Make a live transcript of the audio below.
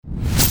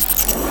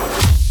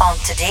on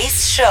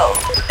today's show.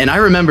 And I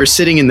remember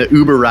sitting in the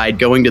Uber ride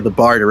going to the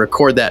bar to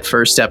record that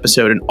first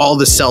episode, and all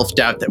the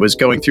self-doubt that was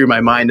going through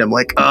my mind. I'm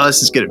like, oh,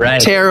 this is going to be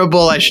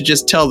terrible. I should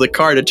just tell the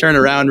car to turn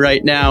around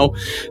right now.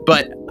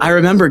 But I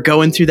remember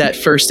going through that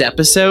first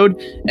episode,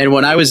 and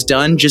when I was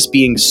done, just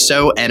being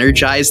so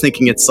energized,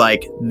 thinking it's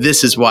like,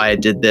 this is why I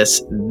did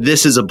this.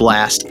 This is a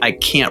blast. I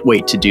can't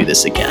wait to do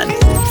this again.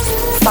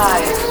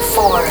 5,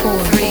 4,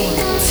 3,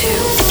 2,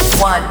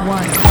 1.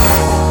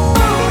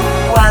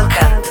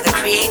 Welcome to the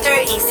Creator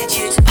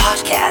Institute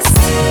podcast.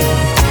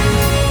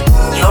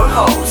 Your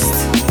host,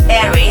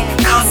 Erin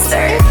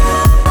Coster.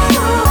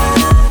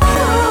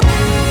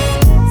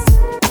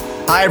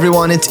 Hi,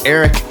 everyone. It's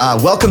Eric.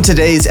 Welcome to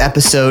today's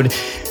episode.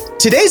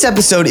 Today's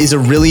episode is a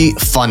really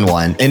fun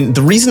one. And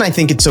the reason I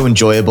think it's so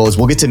enjoyable is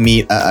we'll get to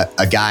meet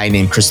a guy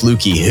named Chris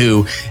Luecke,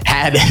 who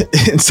had,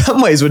 in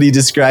some ways, what he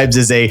describes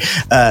as a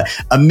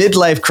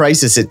midlife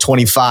crisis at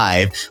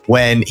 25,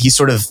 when he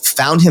sort of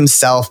found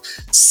himself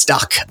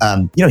stuck.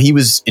 He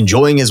was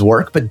enjoying his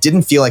work, but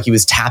didn't feel like he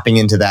was tapping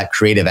into that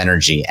creative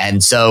energy.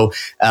 And so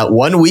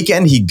one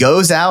weekend, he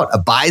goes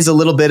out, buys a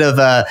little bit of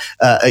a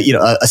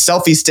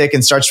selfie stick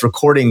and starts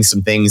recording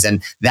some things.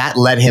 And that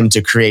led him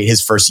to create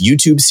his first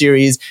YouTube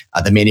series,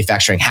 the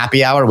Manufacturing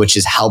Happy Hour, which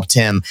has helped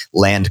him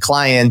land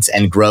clients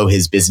and grow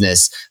his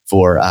business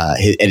for at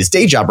his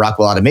day job,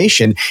 Rockwell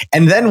Automation.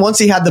 And then once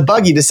he had the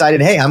bug, he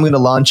decided, hey, I'm going to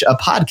launch a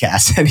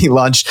podcast. And he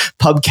launched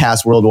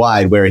Pubcast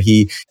Worldwide, where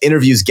he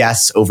interviews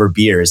guests over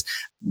beers.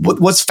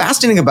 What's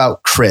fascinating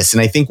about Chris,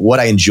 and I think what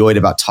I enjoyed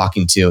about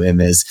talking to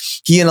him,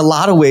 is he in a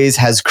lot of ways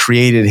has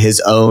created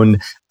his own,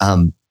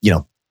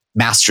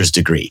 master's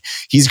degree.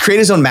 He's created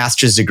his own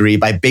master's degree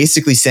by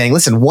basically saying,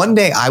 listen, one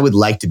day I would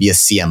like to be a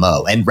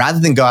CMO. And rather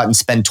than go out and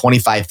spend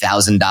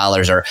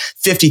 $25,000 or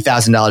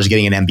 $50,000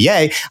 getting an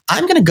MBA,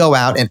 I'm going to go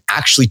out and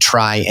actually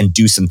try and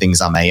do some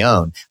things on my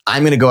own.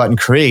 I'm going to go out and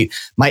create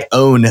my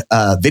own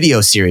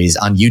video series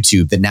on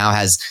YouTube that now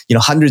has,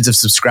 hundreds of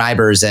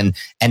subscribers and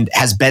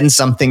has been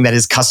something that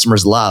his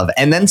customers love.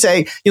 And then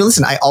say,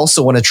 listen, I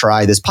also want to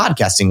try this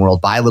podcasting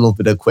world, buy a little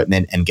bit of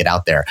equipment and get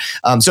out there.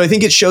 So I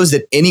think it shows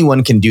that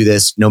anyone can do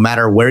this, no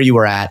matter where you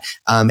are at.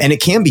 And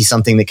it can be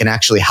something that can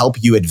actually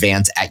help you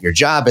advance at your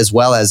job, as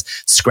well as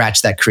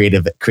scratch that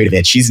creative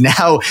itch. He's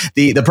now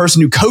the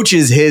person who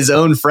coaches his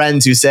own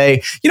friends who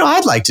say,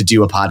 I'd like to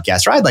do a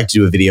podcast, or I'd like to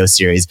do a video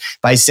series,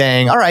 by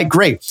saying, all right,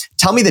 great.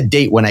 Tell me the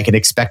date when I can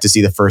expect to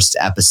see the first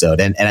episode.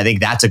 And I think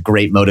that's a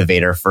great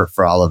motivator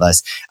for all of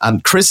us.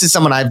 Chris is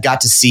someone I've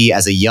got to see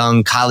as a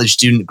young college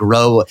student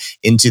grow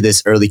into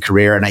this early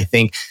career. And I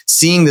think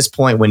seeing this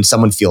point when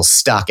someone feels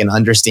stuck and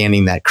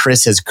understanding that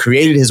Chris has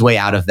created his way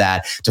out of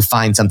that to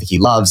find something he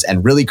loves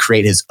and really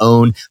create his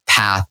own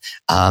path,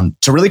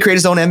 to really create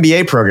his own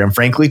MBA program,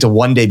 frankly, to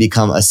one day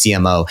become a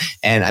CMO.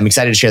 And I'm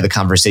excited to share the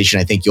conversation.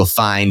 I think you'll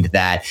find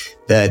that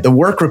the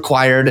work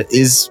required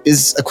is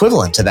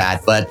equivalent to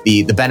that, but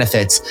the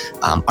benefits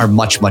are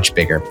much, much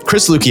bigger.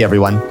 Chris Luecke,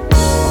 everyone.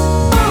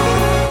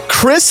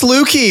 Chris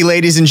Luecke,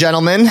 ladies and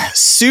gentlemen,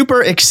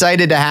 super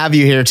excited to have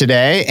you here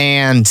today.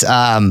 And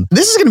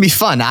this is going to be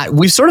fun.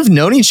 We've sort of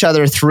known each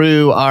other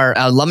through our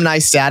alumni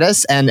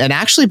status and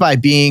actually by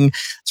being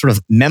sort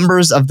of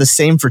members of the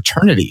same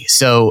fraternity.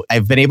 So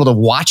I've been able to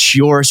watch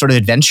your sort of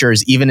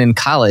adventures even in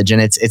college. And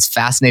it's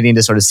fascinating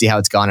to sort of see how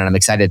it's gone. And I'm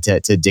excited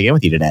to dig in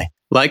with you today.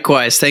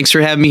 Likewise. Thanks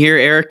for having me here,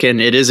 Eric. And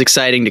it is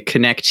exciting to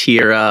connect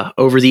here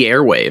over the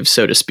airwaves,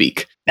 so to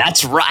speak.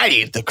 That's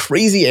right. The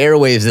crazy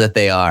airwaves that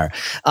they are.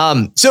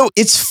 So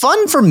it's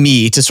fun for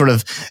me to sort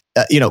of,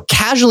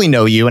 casually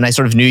know you. And I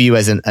sort of knew you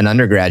as an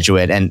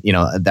undergraduate. And,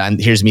 then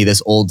here's me,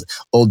 this old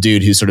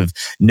dude who's sort of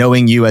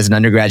knowing you as an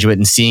undergraduate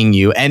and seeing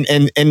you. And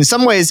in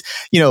some ways,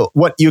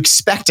 what you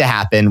expect to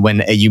happen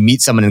when you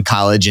meet someone in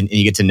college and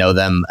you get to know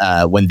them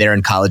when they're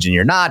in college and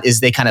you're not, is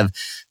they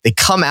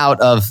come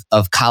out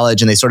of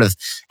college and they sort of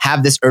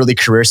have this early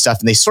career stuff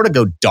and they sort of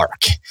go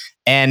dark.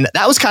 And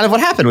that was kind of what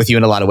happened with you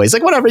in a lot of ways.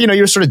 Like whatever, you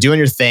were sort of doing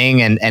your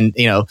thing and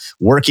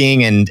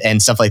working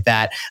and stuff like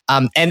that.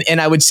 And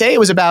I would say it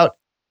was about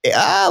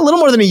a little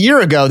more than a year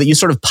ago that you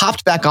sort of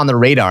popped back on the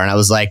radar. And I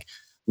was like,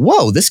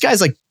 whoa, this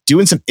guy's like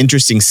doing some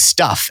interesting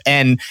stuff.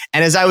 And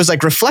as I was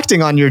like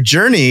reflecting on your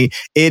journey,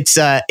 it's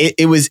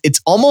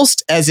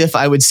almost as if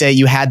I would say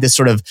you had this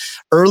sort of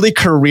early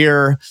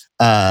career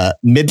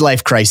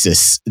midlife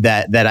crisis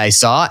that I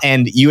saw,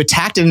 and you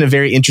attacked it in a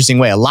very interesting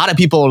way. A lot of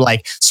people are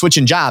like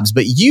switching jobs,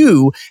 but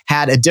you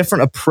had a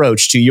different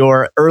approach to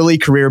your early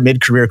career,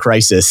 mid-career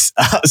crisis.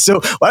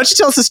 So why don't you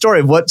tell us the story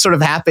of what sort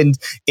of happened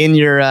in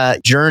your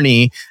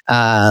journey,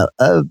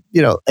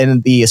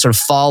 in the sort of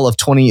fall of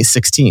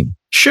 2016?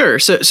 Sure.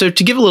 So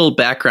to give a little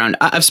background,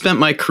 I've spent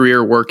my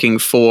career working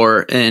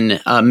for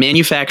a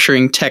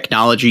manufacturing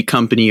technology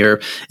company or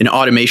an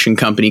automation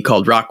company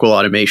called Rockwell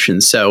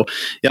Automation. So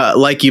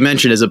like you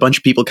mentioned, as a bunch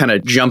of people kind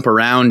of jump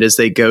around as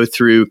they go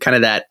through kind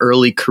of that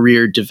early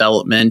career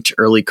development,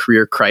 early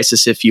career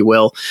crisis, if you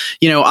will,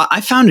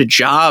 I found a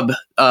job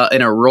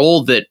in a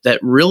role that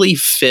really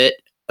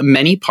fit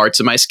many parts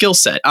of my skill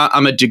set.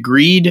 I'm a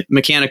degreed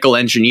mechanical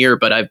engineer,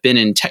 but I've been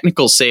in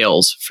technical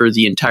sales for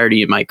the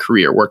entirety of my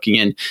career, working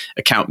in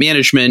account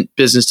management,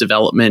 business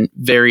development,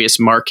 various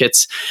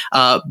markets.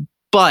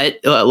 But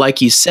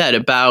like you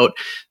said,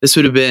 this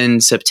would have been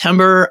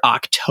September,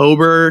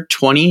 October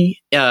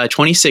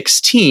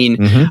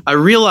 2016, I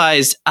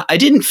realized I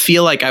didn't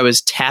feel like I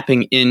was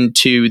tapping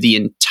into the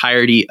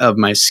entirety of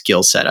my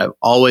skill set. I've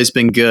always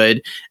been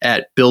good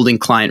at building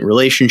client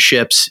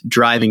relationships,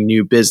 driving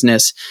new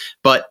business,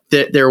 but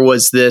there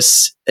was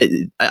this,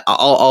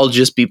 I'll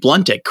just be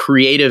blunt, a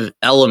creative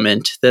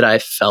element that I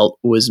felt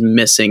was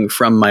missing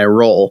from my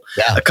role.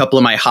 Yeah. A couple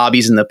of my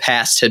hobbies in the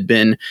past had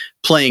been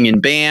playing in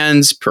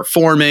bands,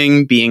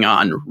 performing, being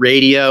on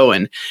radio.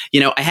 And,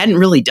 I hadn't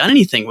really done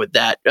anything with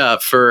that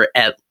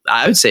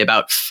I would say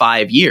about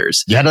 5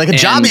 years. You had like a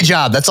jobby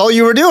job. That's all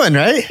you were doing,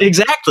 right?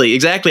 Exactly.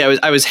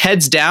 I was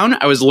heads down.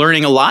 I was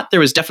learning a lot. There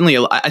was definitely,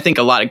 I think,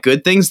 a lot of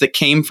good things that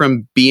came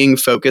from being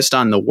focused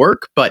on the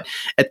work. But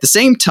at the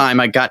same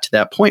time, I got to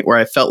that point where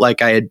I felt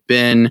like I had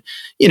been,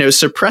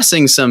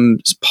 suppressing some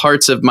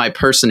parts of my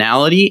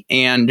personality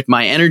and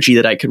my energy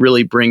that I could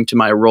really bring to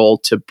my role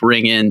to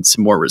bring in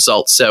some more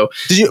results. So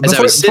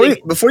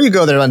before you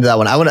go there onto that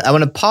one, I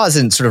want to pause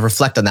and sort of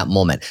reflect on that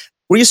moment.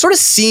 Were you sort of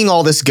seeing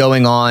all this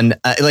going on?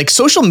 Like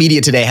social media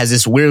today has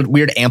this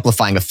weird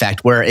amplifying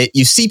effect where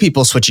you see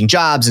people switching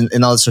jobs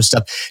and all this sort of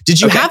stuff.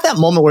 Did you have that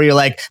moment where you're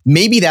like,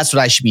 maybe that's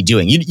what I should be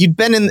doing? You'd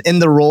been in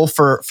the role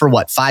for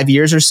what, 5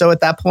 years or so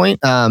at that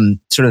point?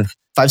 Sort of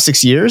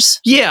 5-6 years?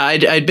 Yeah,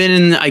 I'd been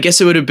in, I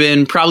guess it would have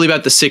been probably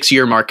about the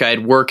 6-year mark.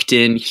 I'd worked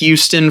in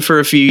Houston for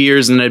a few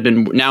years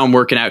and now I'm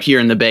working out here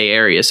in the Bay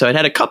Area. So I'd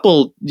had a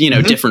couple,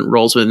 different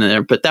roles within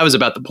there, but that was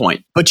about the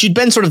point. But you'd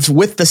been sort of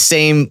with the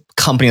same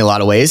company in a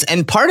lot of ways.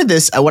 And part of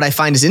this, what I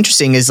find is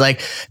interesting is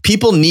like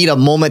people need a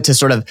moment to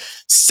sort of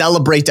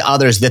celebrate to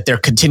others that they're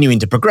continuing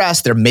to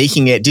progress, they're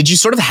making it. Did you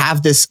sort of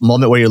have this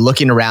moment where you're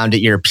looking around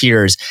at your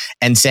peers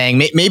and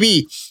saying,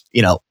 maybe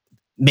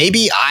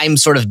I'm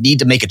sort of need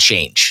to make a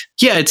change?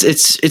 Yeah,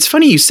 it's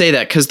funny you say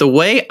that, because the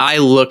way I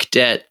looked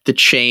at the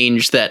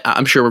change that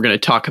I'm sure we're going to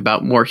talk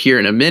about more here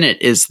in a minute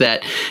is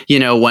that,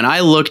 when I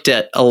looked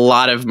at a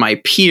lot of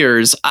my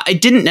peers, I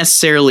didn't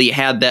necessarily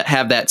have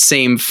that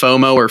same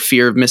FOMO or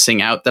fear of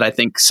missing out that I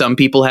think some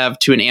people have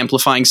to an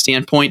amplifying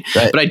standpoint.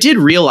 Right. But I did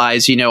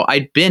realize,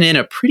 I'd been in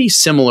a pretty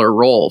similar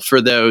role for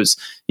those,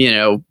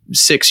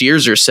 6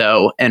 years or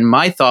so. And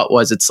my thought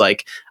was, it's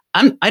like,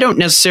 I don't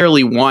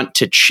necessarily want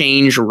to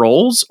change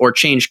roles or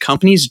change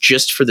companies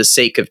just for the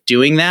sake of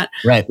doing that.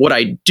 Right. What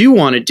I do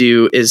want to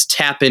do is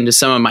tap into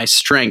some of my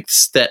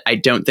strengths that I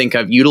don't think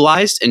I've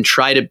utilized and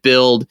try to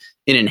build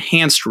an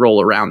enhanced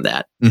role around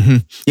that. Mm-hmm.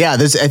 Yeah,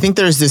 I think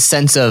there's this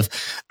sense of,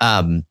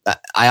 I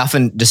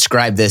often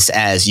describe this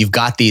as you've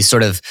got these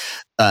sort of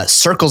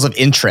circles of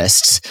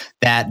interests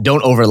that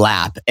don't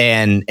overlap.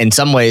 And in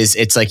some ways,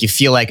 it's like you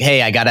feel like,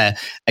 hey, I got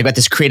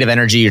this creative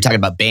energy. You're talking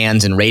about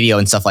bands and radio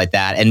and stuff like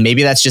that. And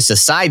maybe that's just a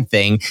side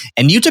thing.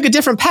 And you took a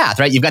different path,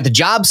 right? You've got the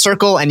job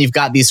circle and you've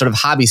got these sort of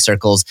hobby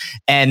circles.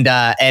 And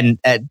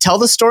tell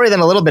the story then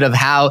a little bit of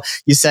how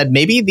you said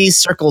maybe these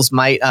circles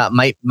might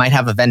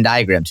have a Venn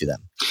diagram to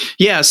them.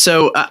 Yeah,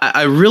 so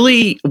I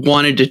really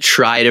wanted to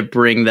try to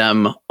bring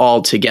them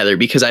all together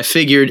because I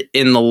figured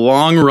in the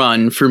long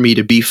run for me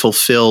to be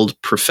fulfilled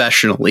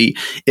professionally,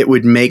 it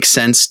would make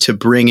sense to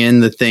bring in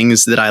the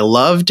things that I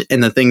loved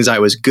and the things I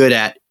was good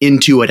at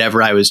into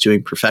whatever I was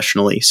doing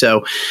professionally.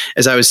 So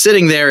as I was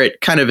sitting there at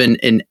kind of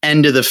an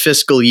end of the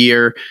fiscal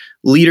year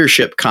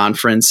leadership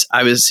conference,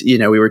 I was, we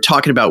were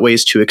talking about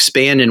ways to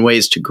expand and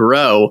ways to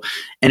grow.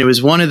 And it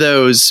was one of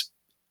those,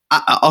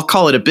 I'll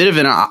call it a bit of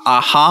an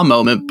aha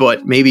moment,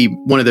 but maybe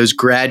one of those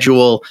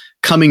gradual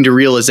coming to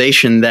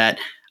realization that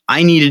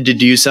I needed to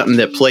do something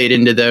that played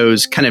into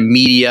those kind of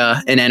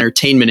media and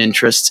entertainment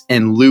interests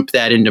and loop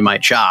that into my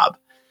job.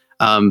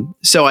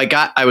 So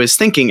I was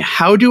thinking,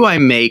 how do I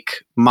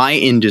make my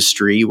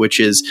industry, which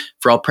is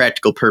for all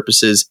practical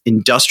purposes,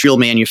 industrial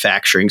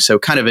manufacturing, so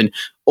kind of an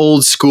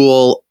old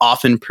school,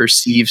 often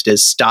perceived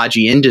as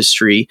stodgy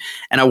industry.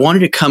 And I wanted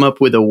to come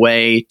up with a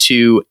way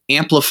to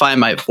amplify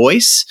my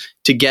voice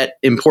to get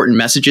important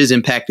messages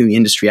impacting the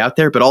industry out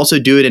there, but also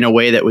do it in a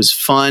way that was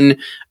fun,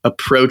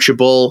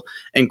 approachable,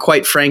 and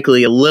quite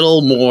frankly, a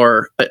little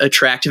more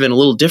attractive and a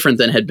little different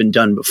than had been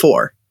done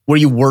before. Were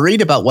you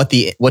worried about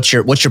what's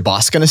your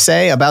boss going to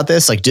say about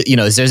this? Like,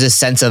 is there this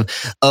sense of,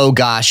 oh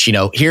gosh,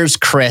 here's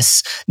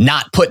Chris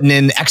not putting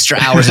in extra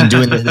hours and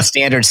doing the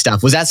standard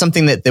stuff. Was that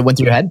something that went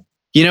through your head?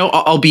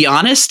 I'll be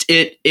honest,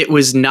 it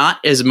was not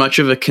as much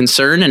of a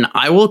concern, and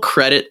I will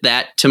credit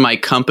that to my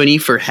company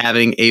for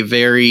having a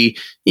very,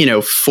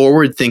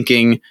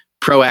 forward-thinking,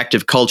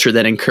 proactive culture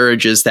that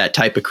encourages that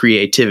type of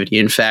creativity.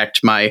 In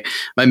fact, my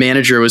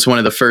manager was one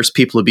of the first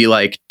people to be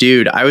like,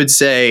 dude, I would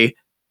say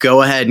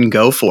go ahead and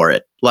go for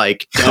it.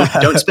 Like,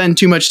 don't spend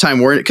too much time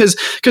worrying, because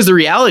the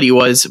reality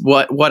was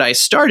what I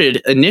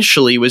started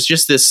initially was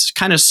just this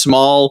kind of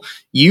small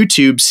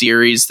YouTube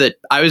series that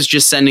I was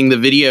just sending the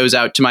videos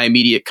out to my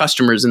immediate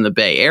customers in the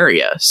Bay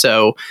Area.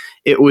 So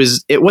it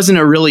wasn't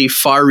a really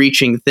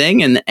far-reaching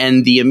thing,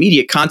 and the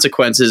immediate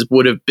consequences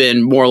would have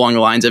been more along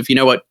the lines of, you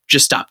know what,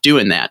 just stop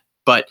doing that.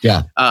 But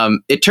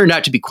it turned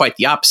out to be quite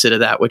the opposite of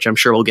that, which I'm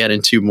sure we'll get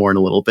into more in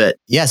a little bit.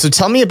 Yeah. So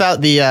tell me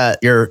about the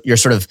your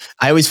sort of.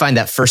 I always find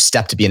that first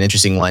step to be an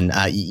interesting one.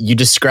 You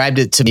described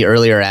it to me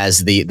earlier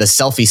as the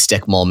selfie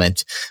stick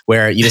moment,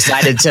 where you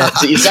decided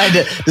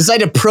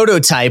to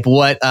prototype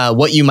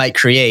what you might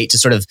create to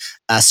sort of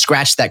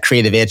scratch that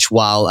creative itch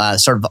while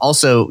sort of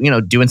also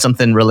doing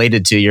something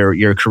related to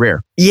your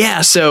career.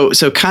 Yeah. So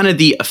kind of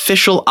the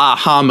official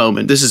aha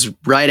moment. This is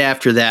right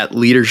after that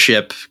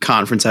leadership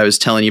conference I was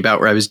telling you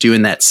about, where I was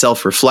doing that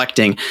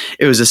self-reflecting.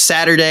 It was a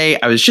Saturday.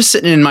 I was just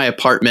sitting in my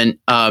apartment.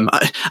 I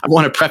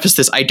want to preface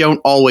this. I don't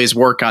always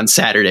work on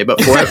Saturday,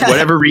 but for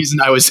whatever reason,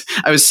 I was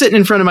sitting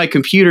in front of my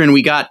computer, and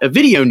we got a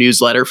video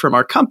newsletter from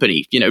our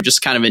company,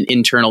 just kind of an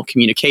internal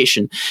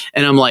communication.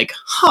 And I'm like,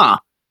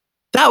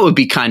 that would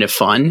be kind of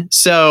fun.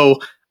 So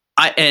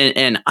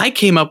I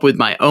came up with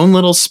my own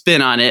little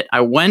spin on it.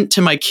 I went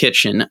to my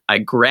kitchen, I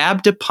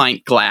grabbed a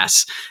pint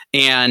glass,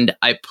 and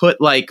I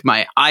put like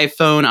my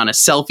iPhone on a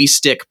selfie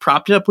stick,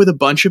 propped it up with a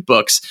bunch of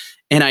books,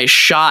 and I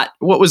shot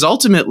what was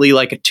ultimately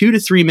like a 2 to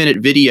 3 minute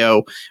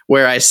video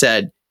where I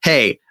said,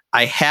 hey,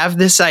 I have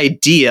this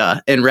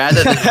idea, and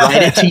rather than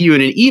write it to you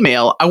in an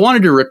email, I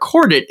wanted to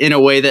record it in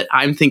a way that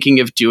I'm thinking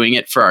of doing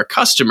it for our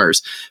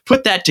customers.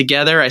 Put that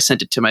together. I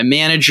sent it to my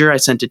manager. I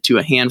sent it to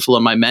a handful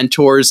of my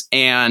mentors,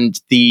 and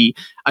the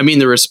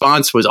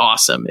response was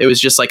awesome. It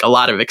was just like a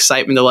lot of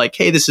excitement. They're like,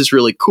 hey, this is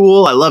really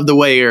cool. I love the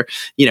way you're,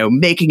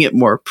 making it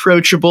more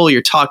approachable.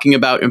 You're talking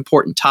about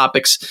important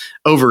topics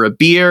over a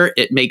beer.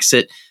 It makes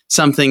it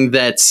something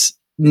that's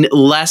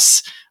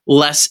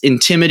less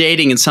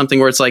intimidating, and something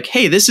where it's like,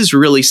 hey, this is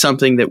really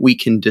something that we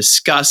can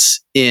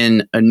discuss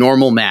in a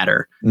normal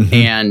matter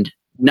and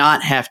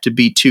not have to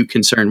be too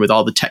concerned with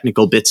all the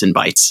technical bits and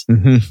bytes.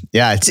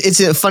 Yeah, it's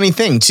a funny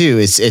thing too.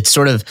 It's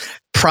sort of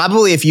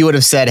probably if you would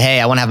have said, hey,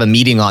 I want to have a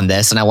meeting on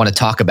this and I want to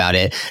talk about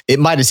it, it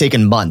might have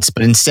taken months,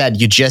 but instead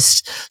you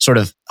just sort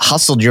of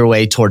hustled your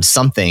way towards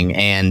something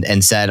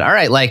and said, all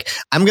right, like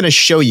I'm going to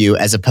show you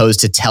as opposed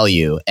to tell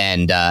you,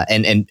 and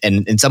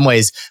in some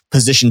ways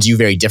positions you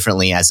very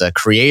differently as a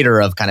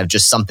creator of kind of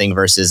just something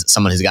versus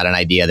someone who's got an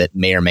idea that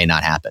may or may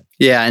not happen.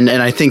 Yeah, and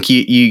I think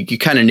you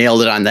kind of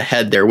nailed it on the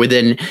head there.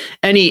 Within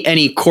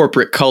any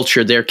corporate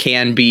culture, there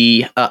can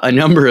be a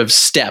number of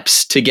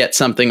steps to get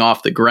something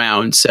off the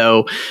ground.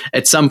 So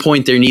at some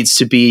point, there needs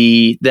to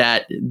be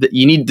there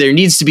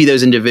needs to be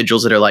those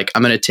individuals that are like,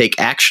 I'm going to take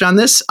action on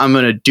this. I'm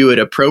going to do it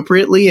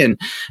appropriately, and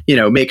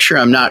make sure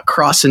I'm not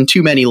crossing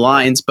too many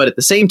lines. But at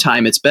the same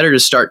time, it's better to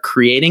start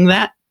creating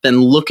that than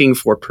looking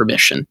for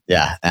permission.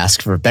 Yeah,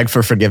 beg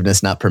for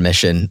forgiveness, not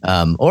permission,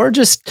 or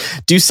just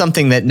do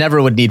something that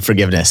never would need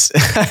forgiveness.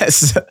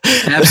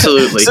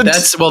 Absolutely.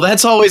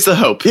 That's always the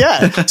hope.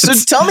 Yeah. So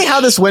tell me how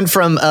this went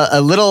from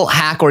a little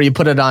hack where you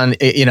put it on,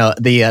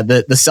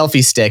 the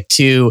selfie stick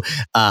to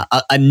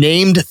a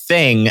named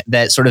thing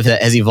that sort of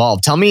has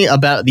evolved. Tell me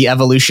about the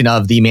evolution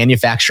of the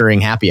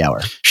manufacturing happy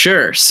hour.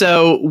 Sure.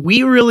 So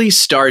we really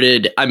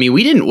started.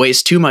 We didn't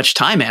waste too much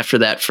time after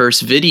that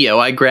first video.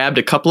 I grabbed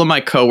a couple of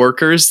my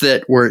coworkers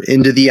that were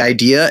into the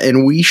idea,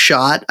 and we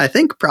shot, I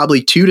think,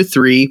 probably 2 to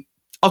 3,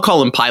 I'll call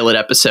them pilot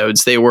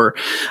episodes. They were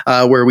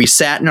where we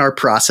sat in our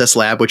process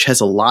lab, which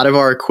has a lot of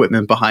our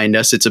equipment behind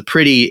us. It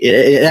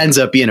ends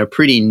up being a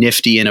pretty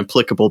nifty and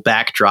applicable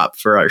backdrop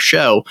for our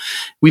show.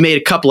 We made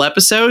a couple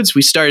episodes.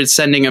 We started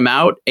sending them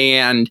out,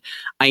 and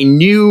I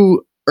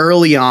knew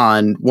early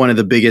on one of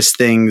the biggest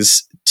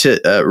things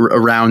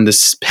around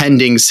this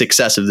pending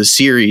success of the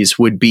series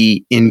would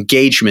be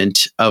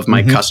engagement of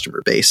my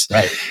customer base.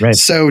 Right.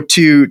 So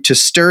to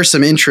stir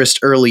some interest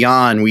early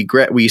on,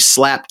 we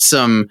slapped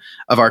some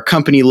of our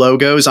company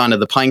logos onto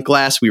the pint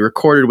glass. We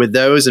recorded with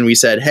those, and we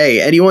said,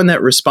 hey, anyone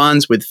that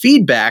responds with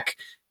feedback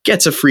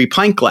gets a free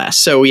pint glass.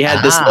 So we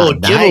had this little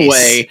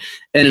giveaway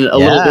and a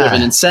little bit of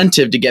an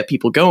incentive to get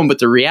people going. But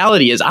the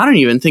reality is, I don't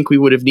even think we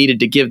would have needed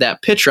to give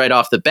that pitch right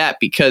off the bat,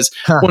 because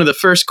one of the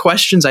first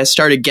questions I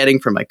started getting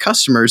from my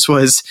customers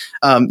was,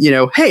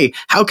 hey,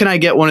 how can I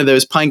get one of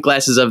those pint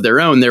glasses of their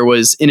own? There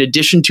was, in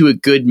addition to a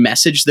good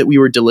message that we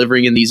were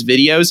delivering in these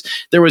videos,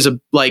 there was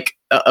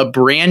a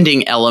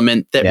branding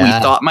element that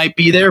we thought might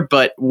be there,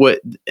 but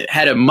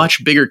had a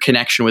much bigger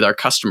connection with our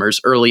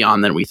customers early on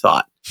than we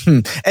thought.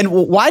 And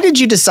why did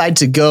you decide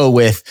to go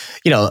with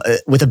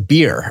a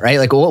beer, right?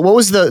 Like, what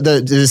was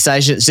the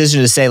decision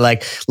to say,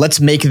 like, let's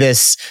make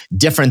this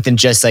different than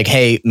just like,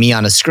 hey, me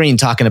on a screen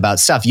talking about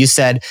stuff? You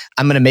said,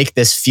 I'm going to make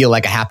this feel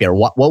like a happy hour.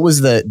 What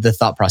was the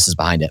thought process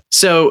behind it?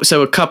 So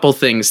a couple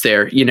things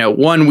there.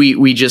 One,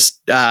 we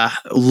just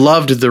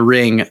loved the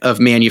ring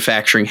of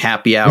manufacturing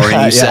happy hour,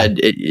 and you said,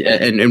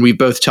 and we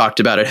both talked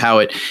about it, how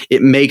it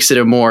makes it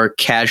a more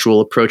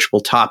casual,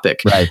 approachable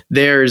topic. Right.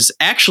 There's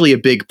actually a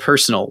big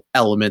personal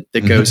element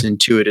that goes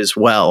into it as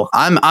well.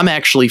 I'm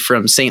actually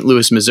from St.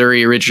 Louis,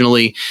 Missouri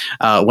originally,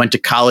 went to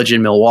college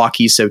in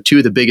Milwaukee, so two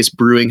of the biggest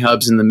brewing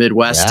hubs in the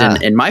Midwest. Yeah.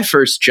 And my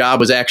first job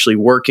was actually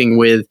working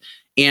with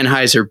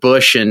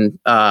Anheuser-Busch and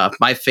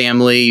my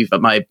family,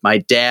 my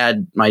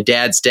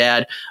dad's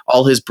dad,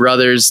 all his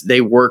brothers,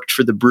 they worked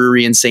for the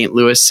brewery in St.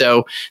 Louis.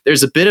 So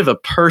there's a bit of a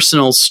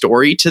personal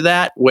story to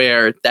that,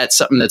 where that's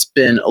something that's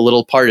been a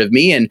little part of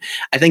me. And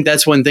I think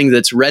that's one thing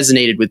that's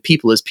resonated with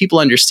people, is people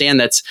understand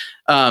that's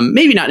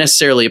maybe not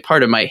necessarily a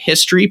part of my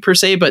history per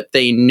se, but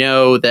they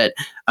know that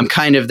I'm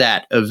kind of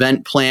that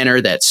event planner,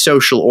 that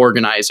social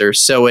organizer.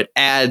 So it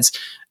adds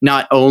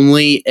not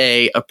only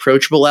a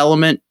approachable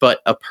element,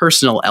 but a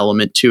personal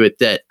element to it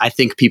that I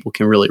think people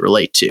can really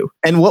relate to.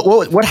 And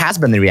what has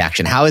been the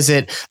reaction? How has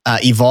it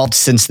evolved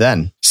since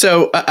then?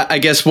 So I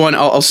guess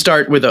I'll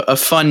start with a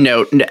fun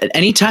note.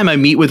 Anytime I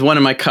meet with one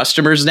of my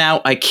customers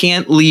now, I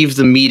can't leave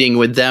the meeting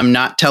with them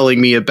not telling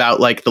me about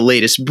like the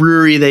latest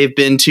brewery they've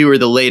been to or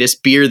the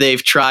latest beer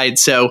they've tried.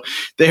 So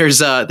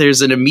there's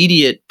an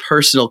immediate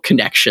personal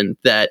connection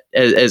that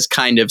has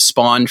kind of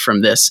spawned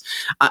from this.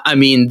 I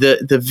mean,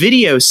 the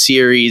video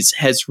series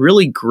has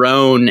really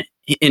grown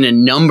in a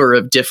number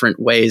of different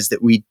ways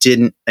that we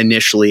didn't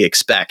initially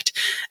expect.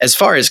 As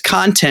far as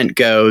content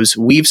goes,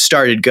 we've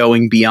started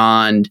going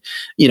beyond,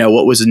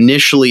 what was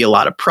initially a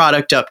lot of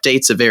product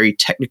updates, a very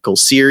technical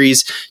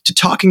series, to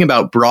talking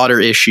about broader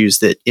issues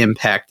that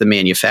impact the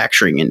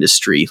manufacturing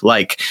industry,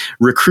 like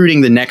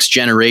recruiting the next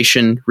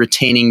generation,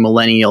 retaining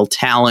millennial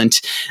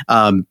talent,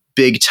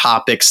 big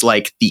topics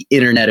like the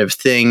Internet of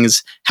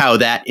Things, how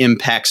that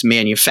impacts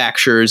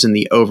manufacturers and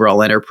the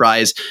overall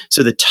enterprise.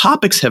 So the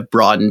topics have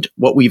broadened.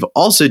 What we've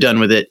also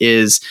done with it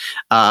is,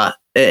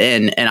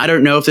 and I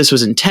don't know if this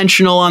was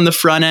intentional on the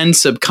front end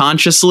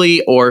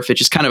subconsciously, or if it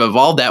just kind of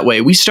evolved that way,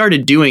 we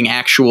started doing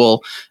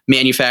actual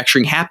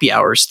manufacturing happy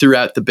hours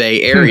throughout the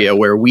Bay Area,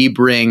 where we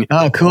bring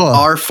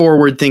our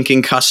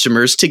forward-thinking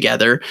customers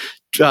together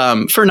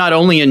for not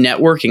only a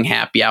networking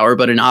happy hour,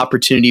 but an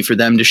opportunity for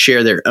them to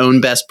share their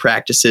own best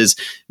practices,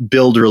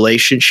 build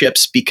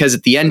relationships. Because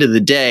at the end of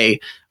the day,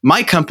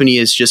 my company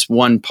is just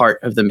one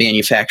part of the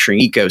manufacturing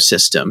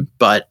ecosystem.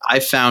 But I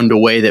found a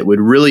way that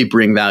would really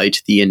bring value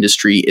to the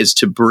industry is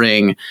to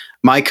bring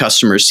my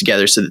customers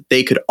together so that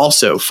they could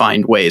also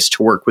find ways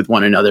to work with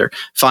one another,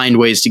 find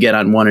ways to get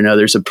on one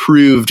another's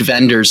approved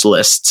vendors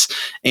lists,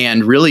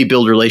 and really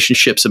build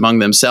relationships among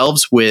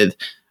themselves, with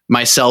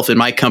myself and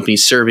my company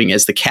serving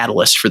as the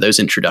catalyst for those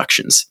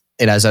introductions.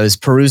 And as I was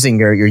perusing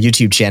your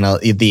YouTube channel,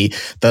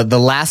 the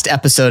last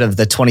episode of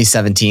the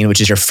 2017, which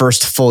is your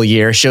first full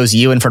year, shows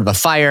you in front of a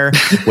fire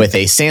with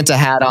a Santa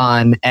hat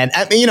on. And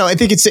I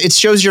think it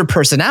shows your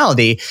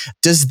personality.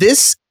 Does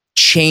this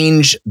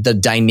change the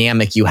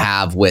dynamic you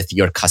have with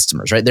your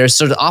customers, right? There's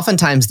sort of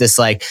oftentimes this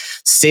like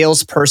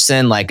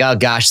salesperson, like, oh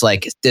gosh,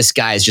 like this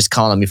guy is just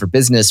calling on me for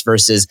business,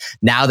 versus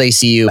now they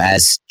see you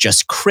as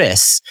just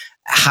Chris.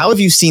 How have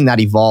you seen that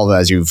evolve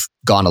as you've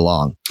gone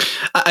along?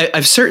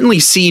 I've certainly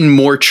seen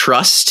more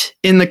trust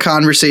in the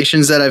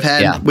conversations that I've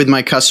had with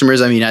my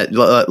customers. I mean,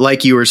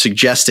 like you were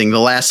suggesting, the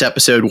last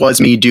episode was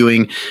me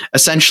doing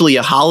essentially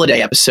a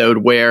holiday episode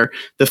where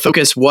the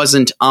focus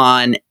wasn't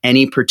on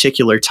any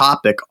particular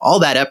topic. All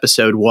that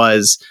episode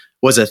was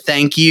a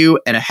thank you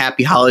and a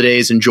happy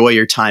holidays. Enjoy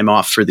your time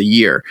off for the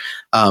year.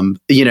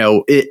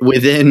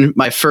 Within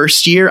my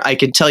first year, I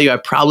can tell you I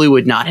probably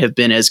would not have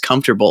been as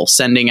comfortable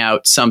sending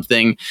out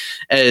something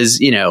as,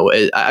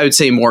 I would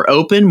say more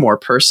open, more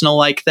personal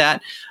like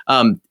that.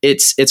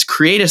 It's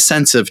create a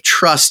sense of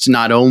trust,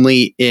 not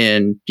only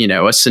in,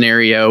 a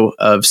scenario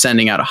of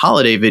sending out a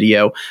holiday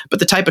video, but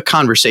the type of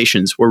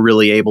conversations we're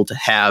really able to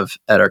have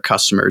at our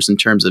customers in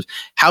terms of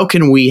how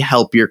can we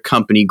help your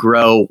company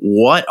grow?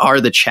 What are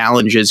the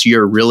challenges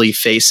you're really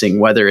facing,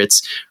 whether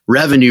it's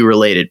revenue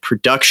related,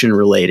 production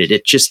related?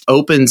 It just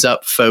opens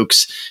up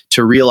folks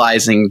to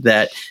realizing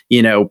that,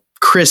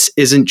 Chris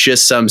isn't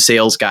just some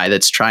sales guy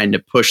that's trying to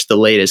push the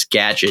latest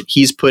gadget.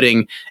 He's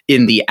putting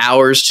in the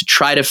hours to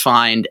try to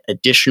find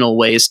additional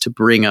ways to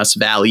bring us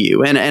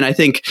value. And I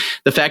think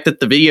the fact that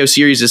the video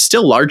series is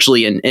still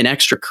largely an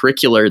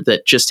extracurricular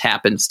that just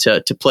happens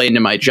to play into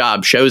my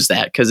job shows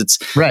that, because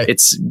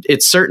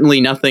it's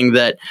certainly nothing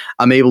that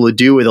I'm able to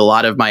do with a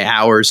lot of my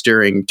hours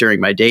during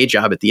my day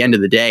job. At the end of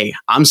the day,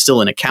 I'm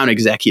still an account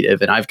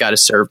executive and I've got to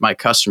serve my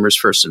customers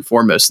first and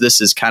foremost. This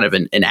is kind of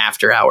an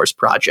after hours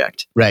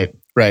project. Right.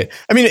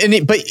 I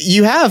mean, but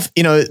you have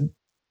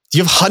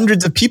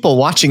hundreds of people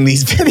watching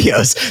these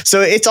videos.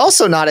 So it's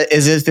also not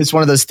as if it's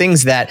one of those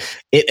things that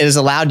it has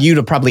allowed you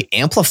to probably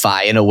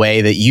amplify in a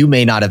way that you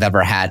may not have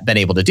ever been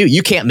able to do.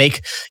 You can't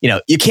make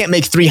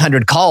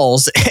 300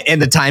 calls in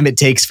the time it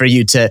takes for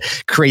you to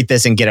create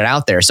this and get it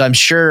out there. So I'm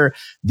sure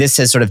this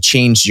has sort of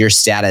changed your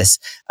status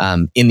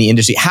in the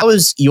industry. How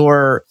is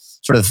your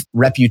sort of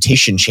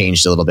reputation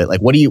changed a little bit?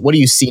 Like, what do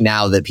you see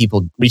now that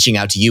people reaching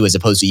out to you as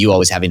opposed to you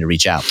always having to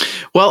reach out?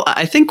 Well,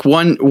 I think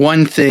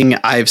one thing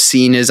I've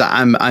seen is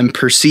I'm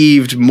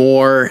perceived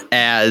more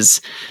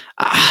as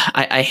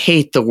I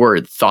hate the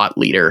word thought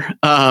leader,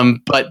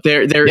 but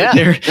they're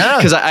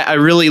because I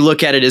really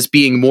look at it as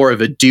being more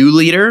of a do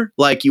leader.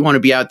 Like you want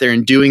to be out there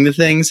and doing the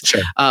things.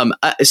 Sure.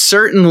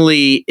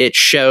 Certainly, it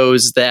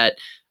shows that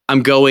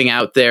I'm going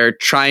out there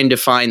trying to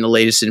find the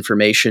latest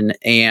information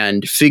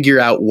and figure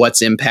out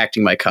what's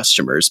impacting my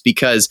customers,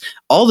 because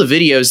all the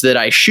videos that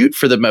I shoot,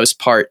 for the most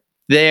part,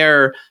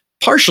 they're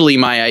partially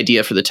my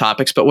idea for the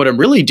topics. But what I'm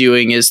really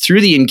doing is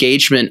through the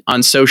engagement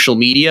on social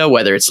media,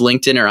 whether it's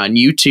LinkedIn or on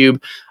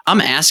YouTube,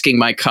 I'm asking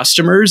my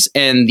customers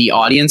and the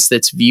audience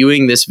that's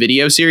viewing this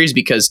video series,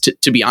 because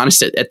to be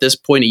honest, at this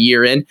point a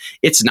year in,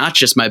 it's not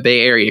just my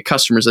Bay Area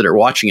customers that are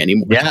watching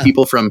anymore. Yeah.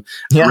 People from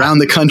around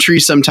the country,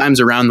 sometimes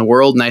around the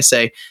world. And I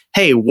say,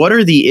 hey, what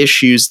are the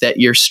issues that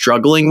you're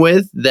struggling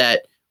with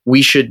that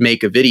we should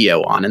make a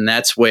video on? And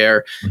that's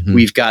where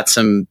we've got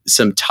some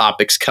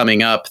topics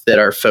coming up that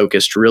are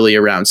focused really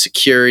around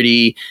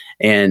security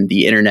and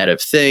the Internet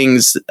of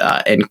Things,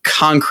 and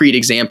concrete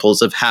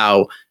examples of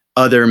how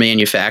other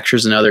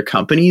manufacturers and other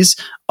companies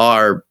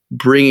are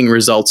bringing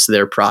results to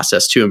their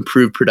process to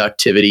improve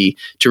productivity,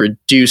 to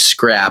reduce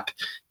scrap,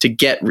 to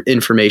get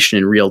information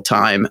in real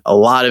time. A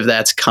lot of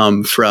that's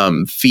come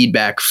from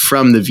feedback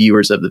from the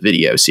viewers of the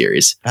video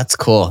series. That's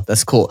cool.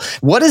 That's cool.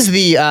 What does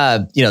the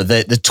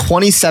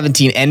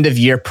 2017 end of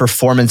year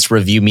performance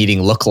review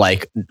meeting look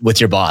like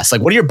with your boss? Like,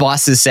 what do your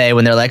bosses say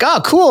when they're like,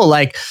 "Oh, cool.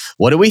 Like,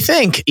 what do we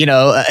think?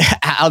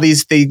 How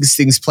these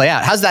things play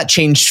out." How's that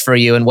changed for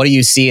you, and what do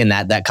you see in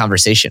that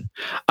conversation?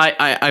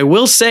 I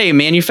will say,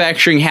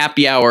 manufacturing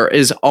happy hour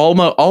is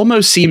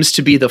almost seems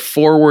to be the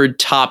forward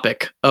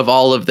topic of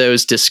all of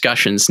those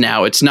discussions.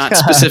 Now, it's not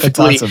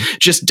specifically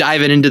just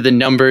diving into the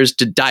numbers,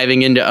 to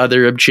diving into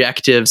other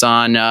objectives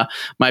on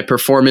my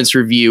performance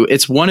review.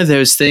 It's one of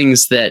those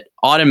things that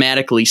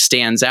automatically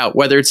stands out,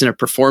 whether it's in a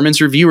performance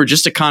review or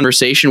just a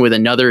conversation with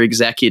another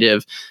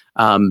executive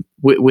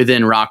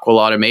within Rockwell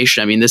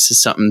Automation. I mean, this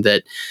is something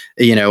that,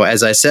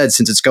 as I said,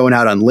 since it's going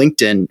out on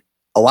LinkedIn,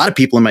 a lot of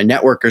people in my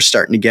network are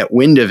starting to get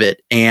wind of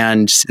it.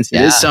 And since it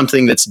is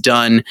something that's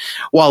done,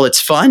 while it's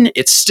fun,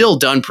 it's still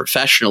done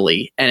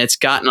professionally, and it's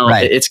gotten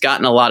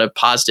a lot of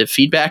positive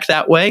feedback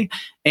that way.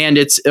 And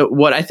it's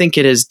what I think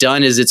it has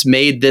done is it's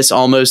made this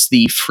almost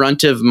the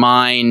front of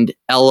mind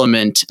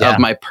element of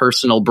my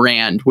personal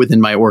brand within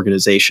my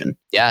organization.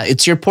 Yeah,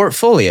 it's your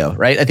portfolio,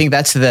 right? I think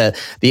that's the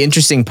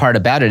interesting part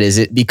about it is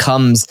it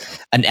becomes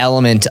an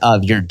element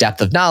of your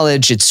depth of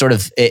knowledge. It's sort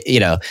of,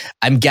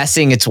 I'm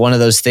guessing it's one of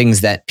those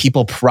things that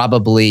people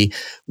probably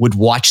would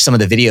watch some of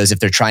the videos if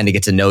they're trying to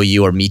get to know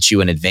you or meet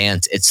you in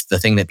advance. It's the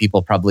thing that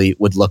people probably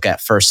would look at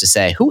first to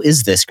say, who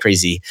is this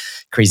crazy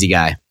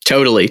guy?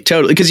 Totally.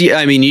 Because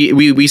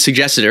we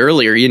suggested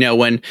earlier,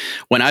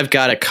 when I've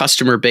got a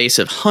customer base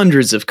of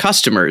hundreds of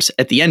customers,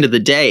 at the end of the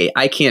day,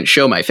 I can't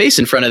show my face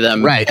in front of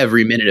them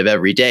every minute of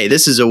every day.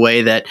 This is a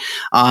way that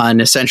on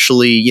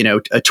essentially,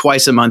 a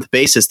twice a month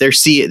basis,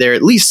 they're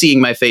at least seeing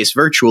my face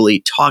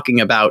virtually,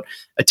 talking about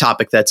a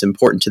topic that's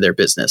important to their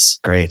business.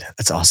 Great.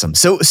 That's awesome.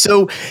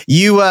 So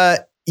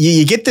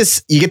you get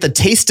the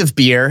taste of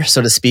beer,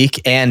 so to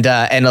speak, and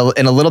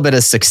a little bit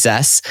of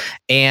success,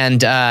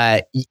 and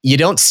you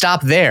don't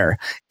stop there.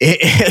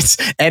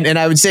 And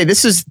I would say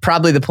this is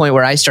probably the point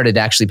where I started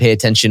to actually pay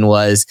attention.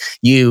 Was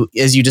you,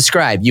 as you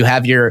described, you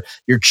have your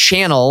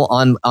channel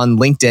on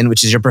LinkedIn,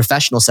 which is your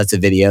professional sets of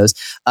videos.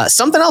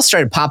 Something else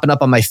started popping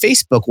up on my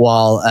Facebook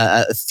wall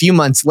a few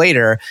months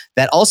later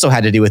that also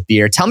had to do with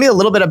beer. Tell me a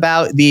little bit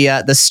about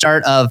the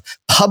start of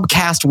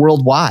Pubcast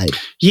Worldwide.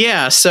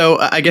 Yeah, so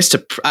I guess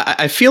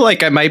I feel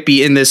like I might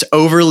be in this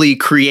overly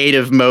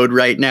creative mode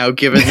right now,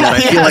 given that I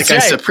feel like I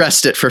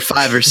suppressed it for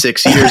 5 or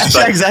 6 years.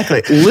 But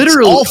exactly.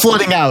 Literally, it's all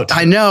flooding out.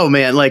 I know,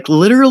 man. Like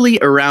literally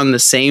around the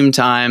same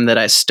time that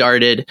I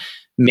started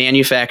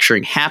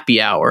manufacturing happy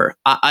hour,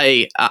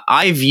 I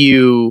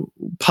view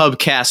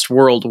Pubcast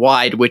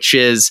Worldwide, which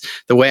is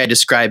the way I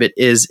describe it,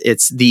 is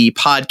it's the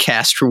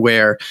podcast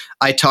where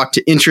I talk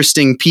to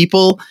interesting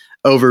people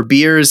over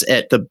beers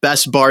at the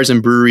best bars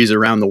and breweries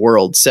around the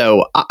world.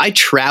 So I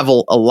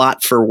travel a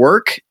lot for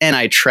work and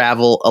I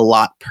travel a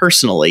lot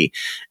personally.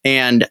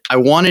 And I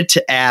wanted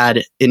to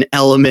add an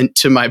element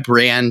to my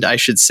brand, I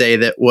should say,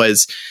 that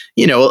was,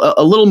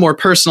 a little more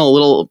personal,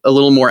 a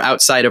little more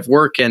outside of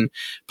work. And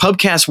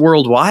Pubcast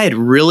Worldwide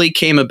really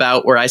came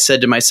about where I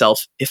said to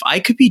myself, if I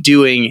could be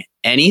doing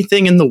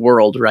anything in the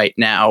world right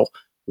now,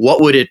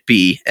 what would it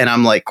be? And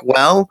I'm like,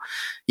 well,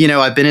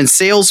 I've been in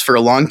sales for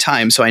a long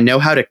time, so I know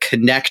how to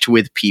connect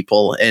with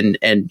people and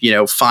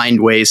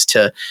find ways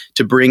to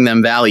bring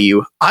them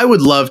value. I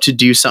would love to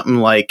do something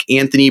like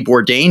Anthony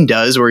Bourdain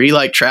does, where he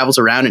travels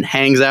around and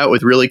hangs out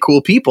with really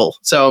cool people.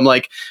 So I'm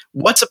like,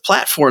 what's a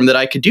platform that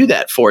I could do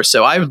that for?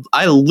 So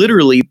I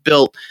literally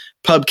built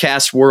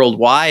Pubcast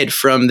Worldwide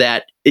from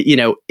that,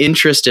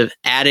 interest of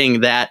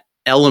adding that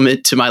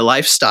element to my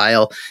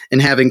lifestyle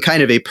and having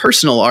kind of a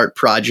personal art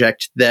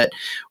project that,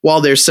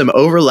 while there's some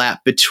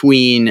overlap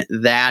between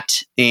that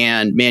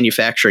and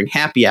manufacturing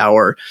happy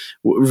hour,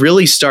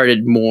 really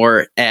started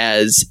more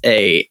as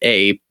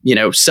a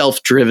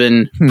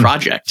self-driven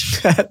project.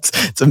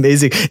 It's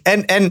amazing.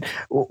 And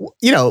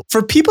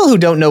for people who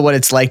don't know what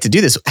it's like to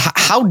do this,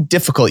 how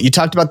difficult, you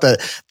talked about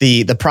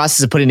the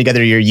process of putting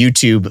together your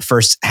YouTube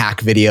first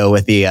hack video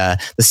with the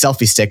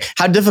selfie stick.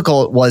 How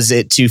difficult was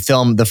it to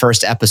film the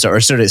first episode,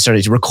 or sort of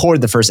to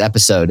record the first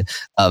episode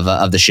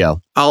of the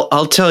show?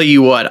 I'll tell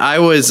you what, I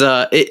was,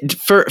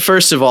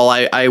 first of all,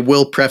 I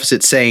will preface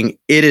it saying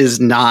it is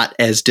not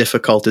as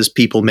difficult as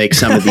people make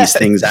some of these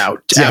things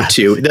out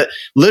to.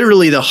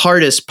 Literally the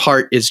hardest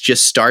part is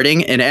just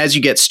starting. And as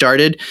you get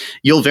started,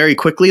 you'll very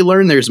quickly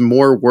learn there's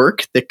more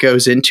work that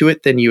goes into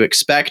it than you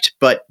expect.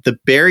 But the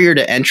barrier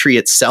to entry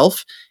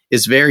itself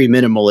is very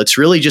minimal. It's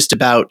really just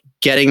about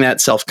getting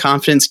that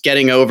self-confidence,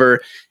 getting over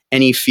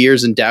any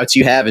fears and doubts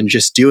you have, and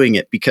just doing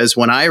it. Because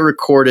when I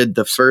recorded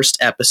the first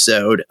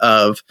episode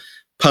of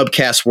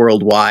Pubcast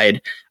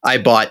Worldwide, I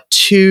bought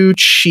 2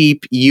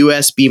 cheap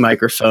USB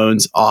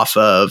microphones off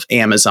of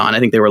Amazon. I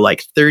think they were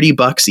like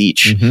 $30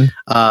 each.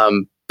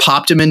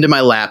 Popped them into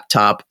my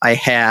laptop. I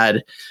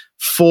had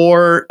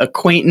 4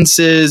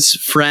 acquaintances,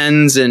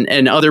 friends,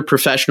 and other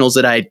professionals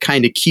that I'd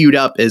kind of queued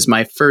up as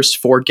my first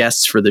 4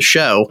 guests for the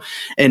show.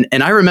 And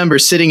I remember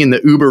sitting in the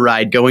Uber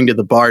ride going to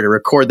the bar to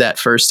record that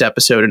first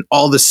episode, and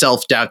all the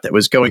self-doubt that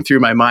was going through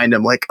my mind.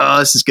 I'm like, oh,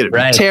 this is going to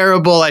be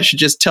terrible. I should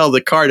just tell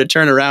the car to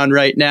turn around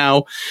right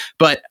now.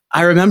 But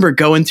I remember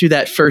going through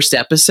that first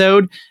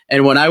episode,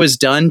 and when I was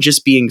done,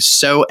 just being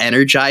so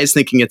energized,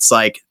 thinking it's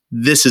like,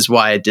 this is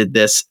why I did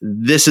this.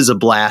 This is a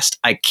blast.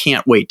 I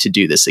can't wait to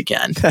do this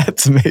again.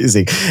 That's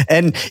amazing.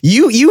 And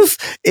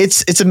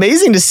it's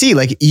amazing to see,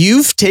 like,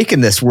 you've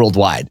taken this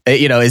worldwide,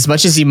 as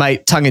much as you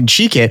might tongue in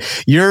cheek it,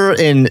 you're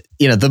in,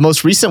 the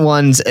most recent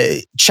ones,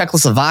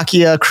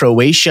 Czechoslovakia,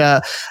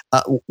 Croatia.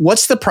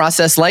 What's the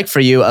process like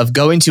for you of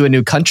going to a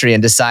new country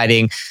and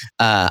deciding,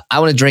 I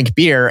want to drink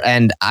beer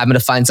and I'm going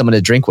to find someone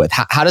to drink with?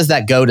 How does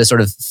that go to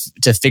sort of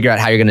to figure out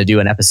how you're going to do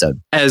an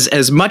episode?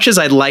 As much as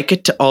I'd like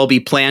it to all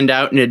be planned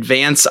out in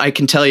advance, I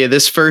can tell you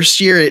this first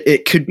year,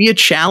 it could be a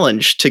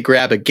challenge to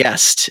grab a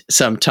guest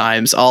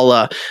sometimes.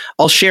 I'll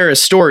share a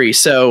story.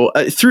 So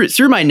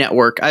through my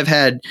network, I've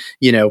had,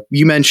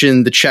 you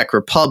mentioned the Czech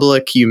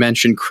Republic, you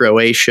mentioned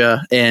Croatia,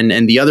 and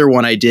the other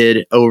one I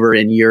did over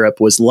in Europe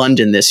was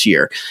London this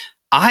year.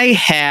 I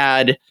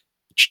had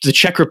the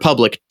Czech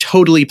Republic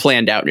totally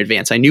planned out in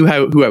advance. I knew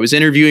who I was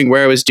interviewing,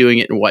 where I was doing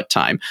it, and what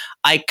time.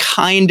 I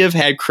kind of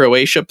had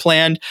Croatia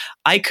planned.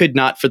 I could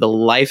not for the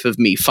life of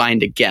me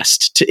find a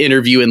guest to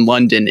interview in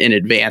London in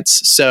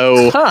advance.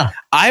 So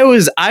I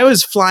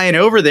was flying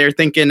over there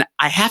thinking,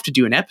 I have to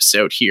do an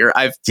episode here.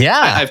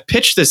 I've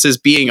pitched this as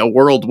being a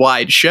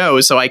worldwide show,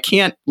 so I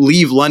can't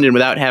leave London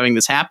without having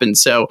this happen.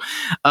 So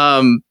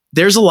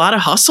there's a lot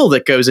of hustle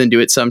that goes into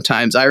it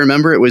sometimes. I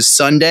remember it was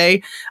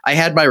Sunday. I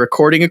had my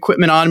recording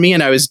equipment on me,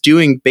 and I was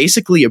doing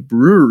basically a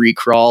brewery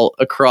crawl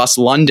across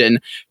London,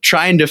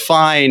 trying to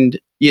find,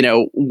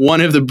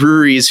 one of the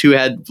breweries who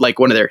had like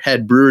one of their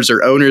head brewers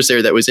or owners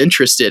there that was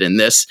interested in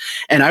this.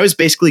 And I was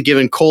basically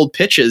given cold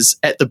pitches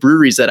at the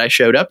breweries that I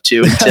showed up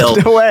to until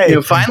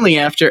finally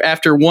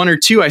after 1 or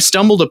 2, I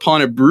stumbled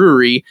upon a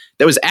brewery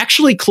that was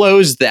actually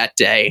closed that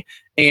day.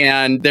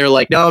 And they're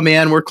like, no,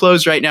 man, we're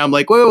closed right now. I'm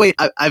like, wait.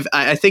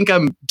 I think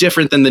I'm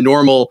different than the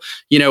normal,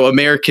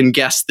 American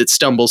guest that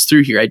stumbles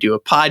through here. I do a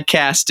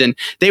podcast, and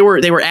they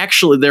were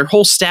actually, their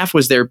whole staff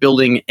was there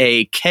building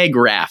a keg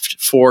raft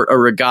for a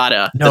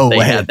regatta that they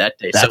had that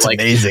day. That's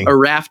amazing. A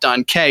raft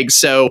on kegs.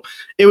 So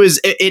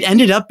it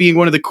ended up being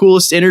one of the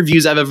coolest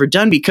interviews I've ever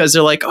done, because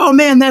they're like, oh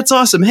man, that's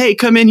awesome. Hey,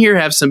 come in here,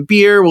 have some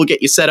beer. We'll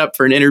get you set up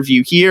for an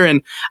interview here.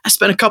 And I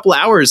spent a couple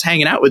hours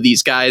hanging out with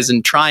these guys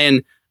and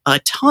trying a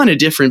ton of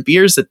different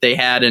beers that they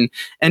had, and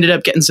ended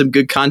up getting some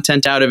good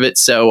content out of it.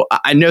 So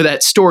I know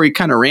that story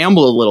kind of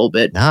rambled a little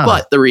bit,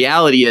 but the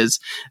reality is,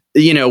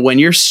 when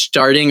you're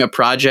starting a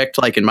project,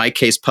 like in my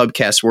case,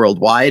 Pubcast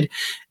Worldwide,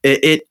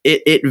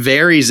 it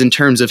varies in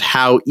terms of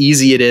how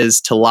easy it is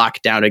to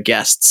lock down a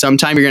guest.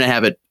 Sometimes you're going to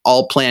have it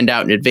all planned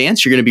out in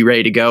advance. You're going to be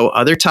ready to go.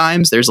 Other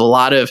times there's a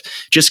lot of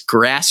just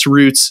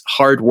grassroots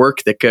hard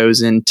work that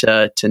goes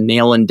into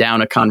nailing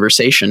down a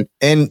conversation.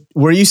 And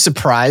were you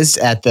surprised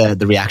at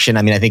the reaction?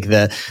 I mean, I think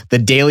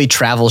the Daily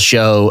Travel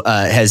Show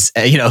has,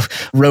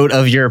 wrote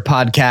of your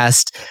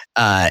podcast.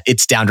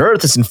 It's down to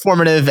earth, it's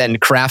informative, and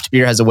craft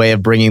beer has a way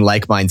of bringing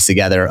like minds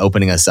together,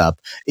 opening us up.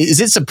 Is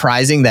it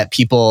surprising that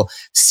people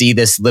see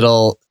this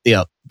little,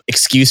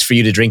 excuse for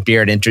you to drink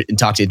beer and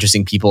talk to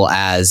interesting people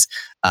as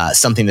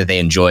something that they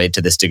enjoy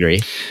to this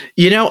degree?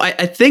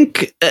 I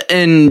think,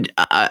 and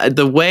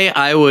the way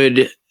I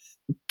would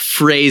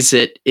phrase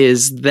it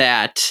is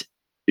that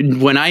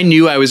when I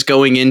knew I was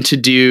going in to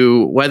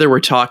do, whether we're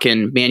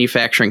talking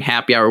manufacturing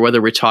happy hour,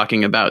 whether we're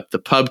talking about the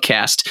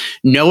pubcast,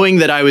 knowing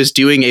that I was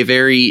doing a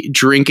very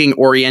drinking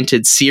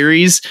oriented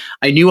series,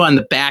 I knew on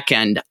the back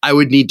end, I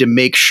would need to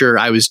make sure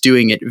I was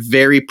doing it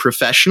very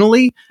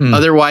professionally.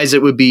 Otherwise,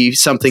 it would be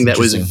something that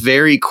was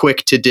very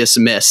quick to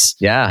dismiss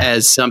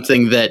as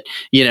something that,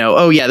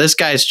 oh yeah, this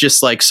guy's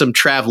just like some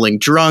traveling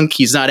drunk.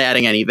 He's not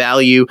adding any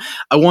value.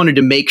 I wanted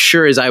to make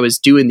sure as I was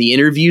doing the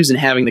interviews and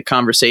having the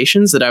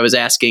conversations that I was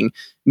asking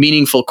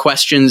meaningful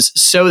questions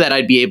so that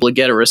I'd be able to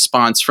get a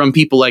response from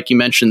people like you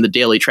mentioned, the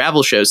daily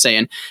travel show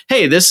saying,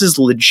 hey, this is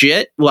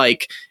legit.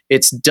 Like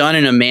it's done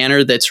in a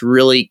manner that's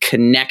really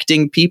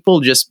connecting people,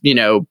 just,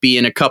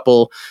 being a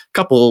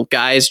couple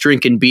guys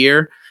drinking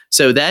beer.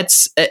 So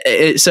that's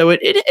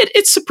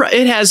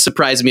it has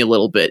surprised me a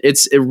little bit.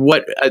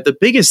 The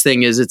biggest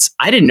thing is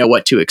I didn't know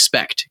what to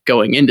expect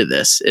going into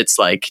this. It's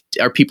like,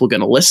 are people going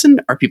to listen?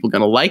 Are people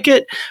going to like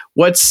it?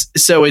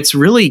 So it's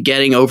really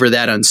getting over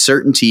that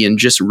uncertainty and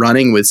just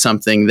running with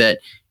something that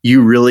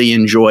you really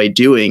enjoy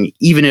doing,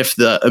 even if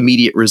the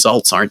immediate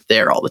results aren't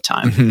there all the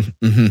time.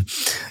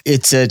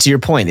 It's to your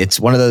point. It's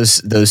one of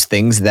those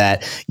things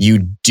that you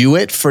do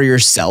it for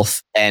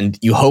yourself and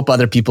you hope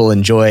other people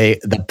enjoy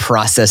the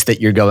process that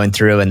you're going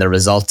through and the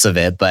results of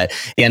it. But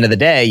at the end of the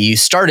day, you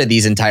started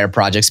these entire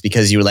projects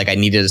because you were like, I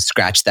needed to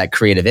scratch that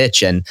creative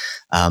itch. And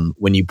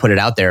when you put it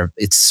out there,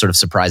 it's sort of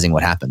surprising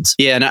what happens.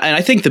 Yeah. And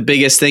I think the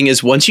biggest thing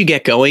is once you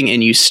get going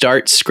and you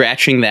start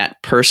scratching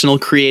that personal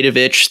creative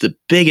itch, the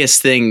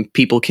biggest thing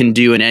people can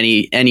do in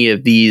any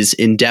of these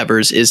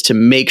endeavors is to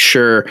make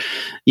sure,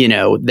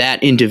 that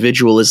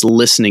individual is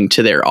listening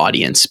to their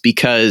audience,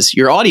 because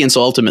your audience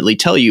will ultimately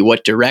tell you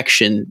what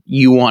direction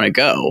you want to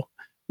go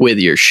with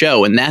your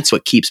show. And that's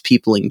what keeps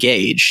people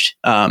engaged.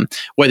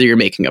 Whether you're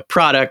making a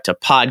product, a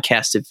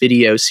podcast, a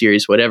video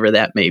series, whatever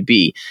that may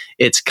be,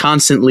 it's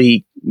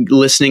constantly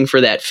listening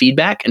for that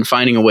feedback and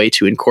finding a way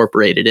to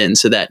incorporate it in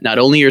so that not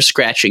only you're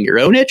scratching your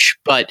own itch,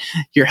 but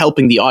you're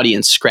helping the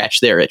audience scratch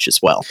their itch as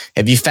well.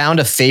 Have you found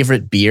a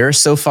favorite beer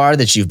so far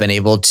that you've been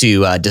able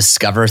to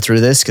discover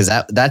through this? Because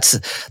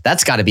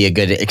that's got to be a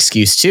good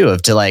excuse too,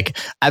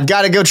 I've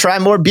got to go try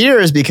more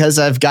beers because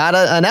I've got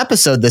an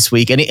episode this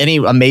week. Any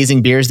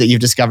amazing beers that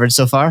you've discovered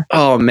so far?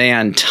 Oh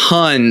man,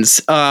 tons.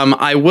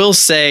 I will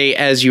say,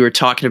 as you were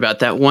talking about,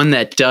 that one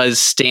that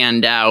does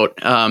stand out,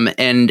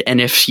 and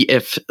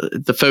if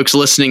the folks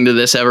listening to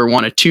this ever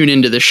want to tune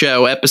into the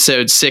show,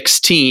 episode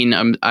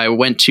 16, I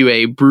went to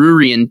a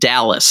brewery in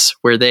Dallas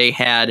where they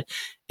had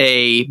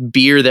a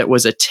beer that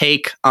was a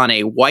take on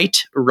a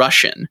White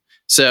Russian.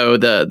 So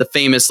the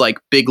famous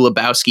Big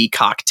Lebowski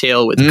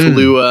cocktail with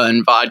Kahlua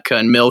and vodka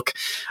and milk.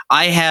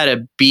 I had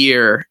a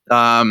beer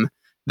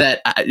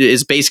that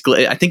is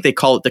basically, I think they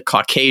call it the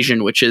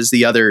Caucasian, which is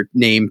the other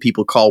name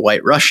people call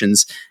White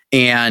Russians.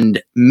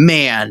 And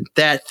man,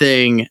 that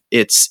thing,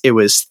 it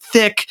was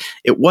thick.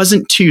 It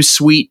wasn't too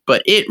sweet,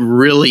 but it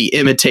really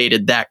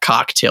imitated that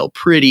cocktail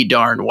pretty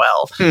darn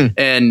well.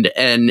 And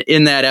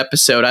in that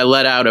episode, I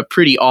let out a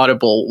pretty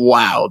audible,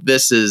 wow,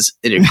 this is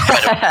an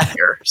incredible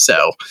beer.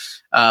 So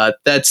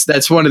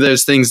that's one of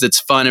those things that's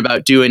fun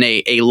about doing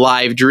a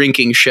live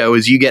drinking show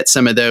is you get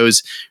some of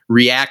those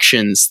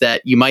reactions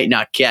that you might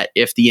not get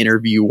if the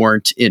interview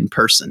weren't in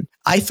person.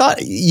 I thought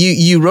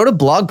you wrote a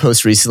blog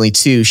post recently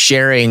too,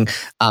 sharing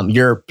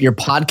your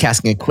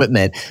podcasting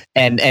equipment,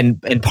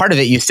 and part of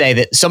it you say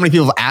that so many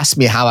people have asked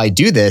me how I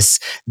do this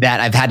that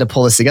I've had to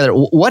pull this together.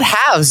 What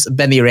has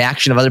been the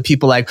reaction of other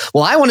people like,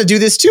 well, I want to do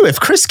this too if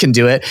Chris can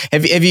do it?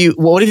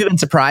 What have you been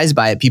surprised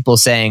by it? People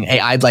saying, hey,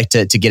 I'd like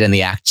to get in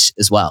the act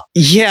as well.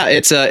 Yeah,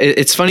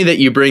 it's funny that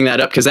you bring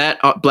that up because that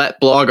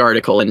blog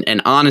article,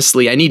 and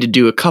honestly, I need to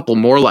do a couple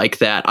more like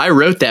that. I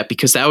wrote that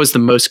because that was the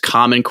most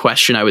common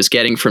question I was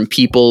getting from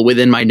people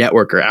within my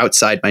network or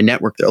outside my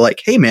network. They're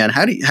like, hey man,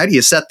 how do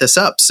you set this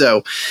up?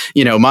 So,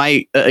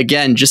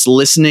 again, just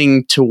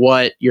listening to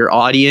what your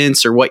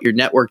audience or what your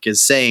network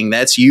is saying,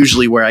 that's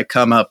usually where I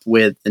come up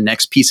with the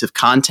next piece of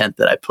content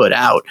that I put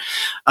out.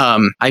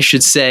 I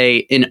should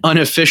say an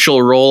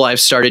unofficial role I've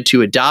started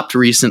to adopt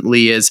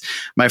recently is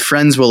my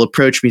friends will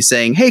approach me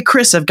saying, hey,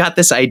 Chris, I've got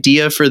this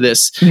idea for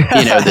this,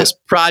 this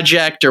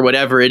project or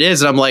whatever it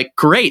is. And I'm like,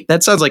 great,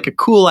 that sounds like a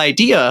cool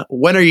idea.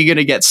 When are you going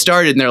to get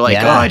started? And they're like,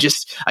 I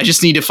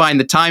just need to find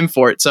the time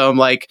for it. So I'm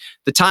like,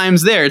 the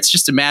time's there. It's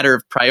just a matter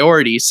of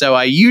priority. So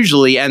I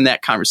usually end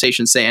that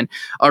conversation saying,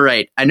 all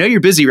right, I know you're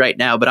busy right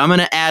now, but I'm going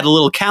to add a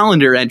little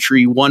calendar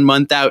entry 1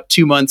 month out,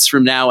 2 months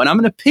from now. And I'm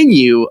going to ping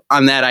you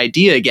on that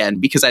idea again,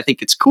 because I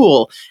think it's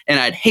cool. And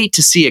I'd hate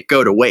to see it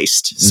go to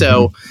waste.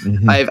 So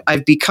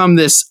I've become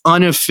this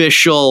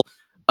unofficial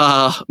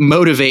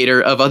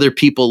motivator of other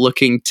people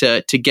looking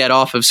to get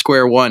off of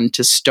square one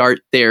to start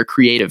their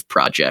creative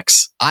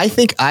projects. I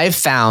think I've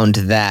found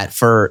that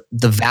for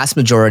the vast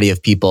majority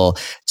of people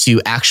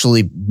to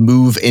actually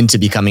move into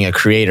becoming a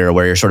creator,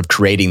 where you're sort of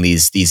creating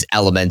these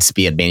elements,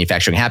 be it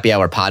manufacturing happy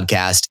hour,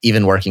 podcast,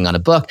 even working on a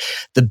book,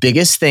 the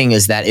biggest thing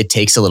is that it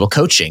takes a little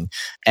coaching.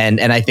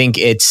 And I think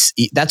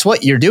that's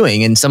what you're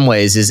doing in some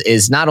ways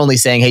is not only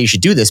saying, hey, you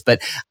should do this,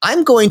 but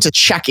I'm going to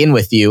check in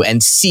with you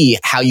and see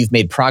how you've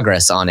made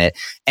progress on it.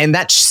 And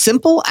that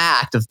simple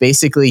act of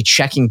basically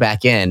checking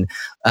back in,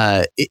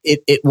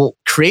 it will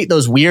create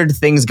those weird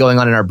things going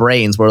on in our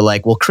brains where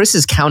like, well, Chris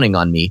is counting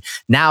on me.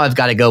 Now I've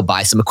got to go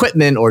buy some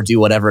equipment or do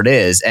whatever it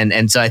is.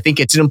 And so I think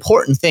it's an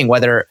important thing,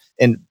 whether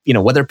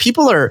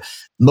people are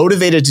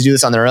motivated to do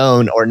this on their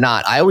own or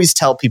not. I always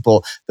tell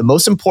people the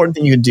most important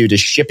thing you can do to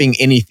shipping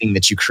anything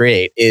that you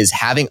create is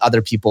having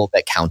other people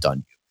that count on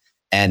you.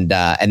 And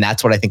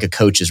that's what I think a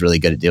coach is really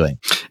good at doing.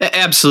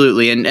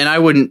 Absolutely. And I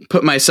wouldn't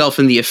put myself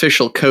in the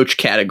official coach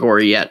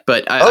category yet,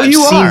 but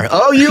you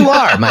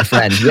are, my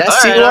friend.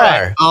 Yes, you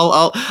are.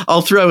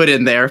 I'll throw it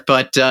in there.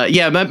 But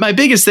my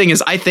biggest thing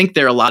is I think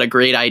there are a lot of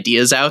great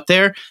ideas out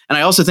there. And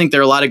I also think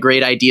there are a lot of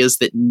great ideas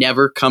that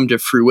never come to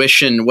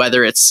fruition,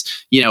 whether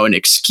it's, an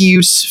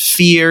excuse,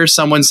 fear,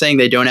 someone saying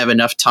they don't have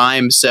enough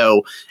time.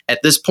 So at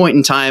this point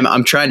in time,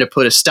 I'm trying to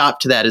put a stop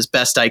to that as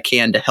best I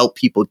can to help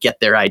people get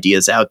their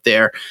ideas out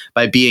there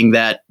by being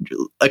that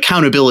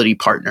accountability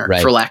partner,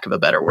 for lack of a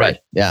better word. Right.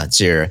 Yeah, it's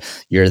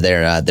you're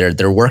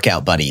their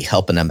workout buddy,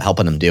 helping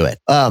them do it.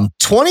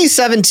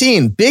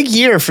 2017, big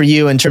year for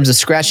you in terms of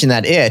scratching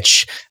that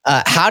itch.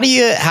 How do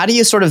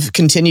you sort of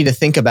continue to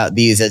think about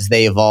these as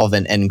they evolve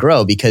and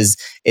grow? Because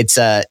it's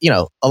a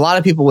lot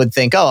of people would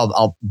think, oh,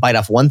 I'll bite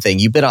off one thing.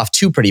 You bit off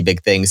two pretty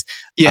big things.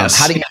 Yes.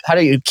 How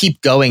do you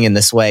keep going in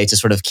this way to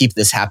sort of keep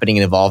this happening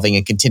and evolving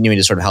and continuing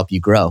to sort of help you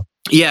grow?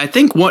 Yeah, I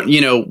think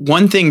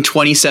one thing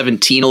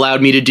 2017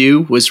 allowed me to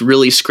do was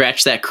really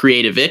scratch that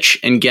creative itch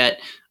and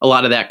get a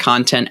lot of that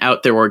content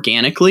out there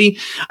organically.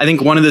 I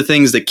think one of the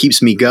things that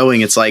keeps me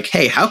going, it's like,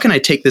 hey, how can I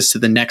take this to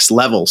the next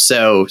level?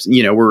 So,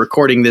 we're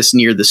recording this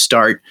near the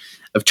start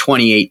of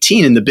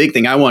 2018. And the big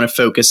thing I want to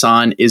focus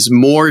on is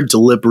more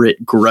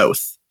deliberate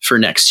growth for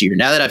next year.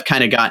 Now that I've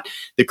kind of got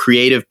the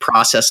creative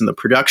process and the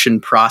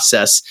production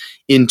process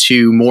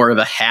into more of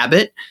a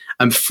habit,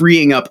 I'm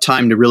freeing up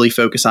time to really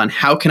focus on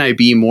how can I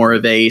be more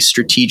of a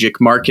strategic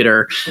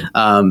marketer,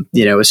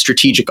 a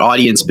strategic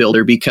audience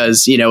builder,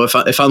 because,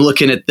 if I'm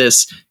looking at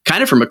this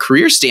kind of from a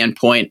career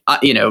standpoint,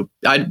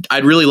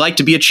 I'd really like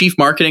to be a chief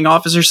marketing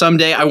officer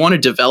someday. I want to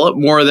develop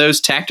more of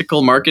those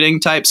tactical marketing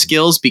type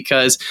skills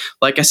because,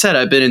 like I said,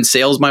 I've been in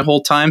sales my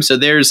whole time. So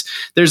there's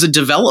a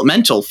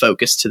developmental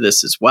focus to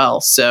this as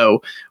well.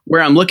 So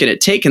where I'm looking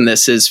at taking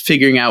this is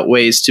figuring out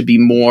ways to be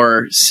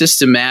more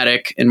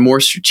systematic and more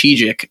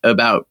strategic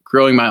about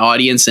growing my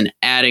audience and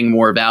adding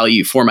more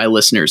value for my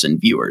listeners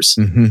and viewers.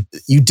 Mm-hmm.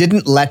 You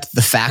didn't let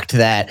the fact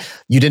that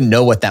you didn't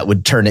know what that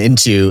would turn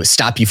into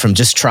stop you from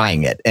just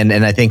trying it. And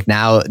I think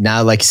now,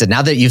 like you said,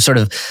 now that you've sort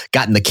of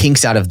gotten the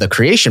kinks out of the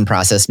creation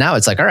process, now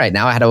it's like, all right,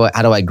 now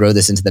how do I grow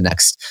this into the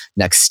next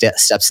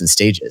steps and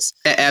stages?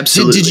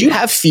 Absolutely. Did you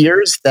have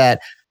fears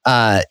that,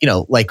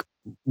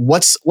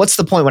 what's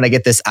the point when I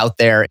get this out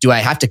there? Do I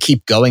have to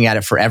keep going at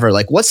it forever?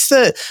 Like, what's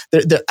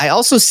the I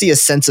also see a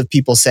sense of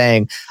people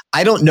saying,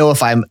 I don't know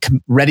if I'm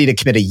ready to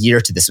commit a year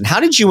to this. And how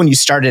did you, when you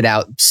started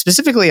out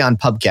specifically on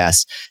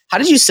Pubcast, how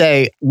did you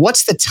say,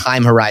 what's the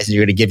time horizon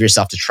you're going to give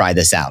yourself to try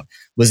this out?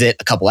 Was it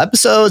a couple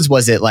episodes?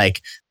 Was it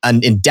like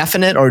an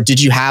indefinite, or did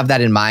you have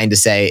that in mind to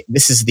say,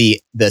 this is the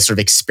sort of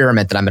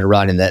experiment that I'm going to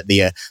run and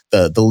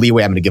the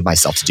leeway I'm going to give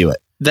myself to do it?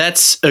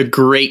 That's a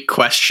great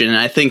question.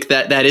 I think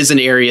that is an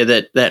area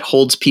that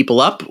holds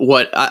people up.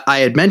 What I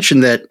had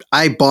mentioned that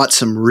I bought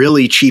some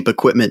really cheap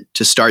equipment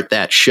to start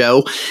that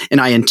show. And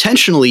I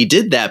intentionally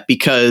did that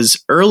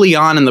because early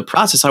on in the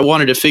process, I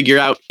wanted to figure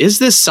out, is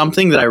this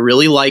something that I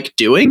really like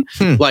doing?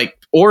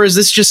 Or is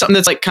this just something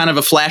that's like kind of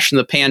a flash in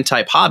the pan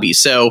type hobby?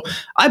 So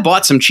I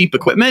bought some cheap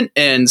equipment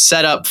and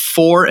set up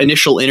 4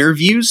 initial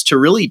interviews to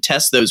really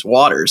test those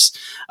waters.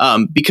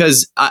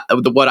 Because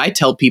what I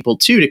tell people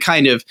too, to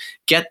kind of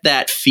get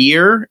that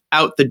fear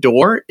out the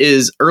door,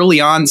 is early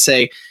on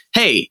say,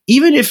 hey,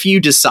 even if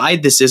you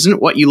decide this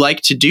isn't what you like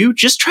to do,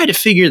 just try to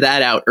figure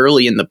that out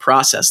early in the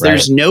process. Right.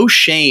 There's no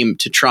shame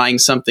to trying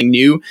something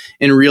new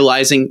and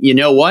realizing, you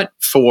know what,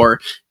 for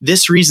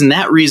this reason,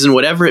 that reason,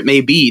 whatever it may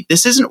be,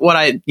 this isn't what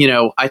I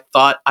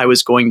thought I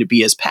was going to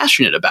be as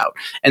passionate about.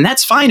 And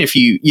that's fine if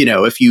you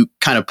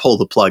kind of pull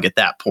the plug at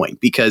that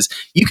point, because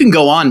you can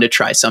go on to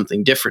try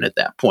something different at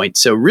that point.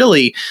 So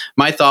really,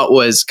 my thought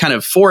was kind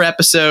of 4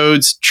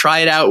 episodes, try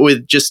it out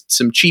with just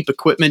some cheap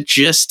equipment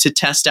just to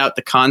test out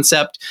the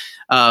concept.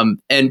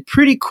 And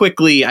pretty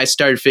quickly, I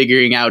started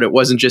figuring out it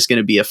wasn't just going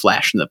to be a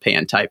flash in the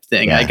pan type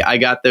thing. Yeah. I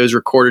got those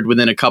recorded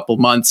within a couple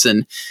months.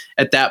 And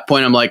at that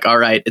point, I'm like, all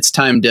right, it's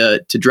time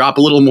to drop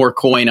a little more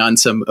coin on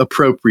some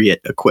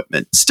appropriate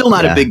equipment. Still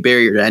not a big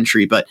barrier to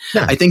entry, but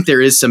I think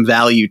there is some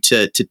value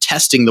to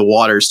testing the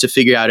waters to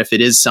figure out if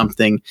it is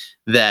something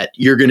that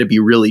you're going to be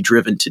really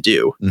driven to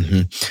do.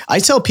 Mm-hmm. I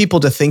tell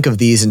people to think of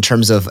these in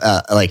terms of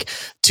like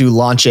to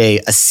launch a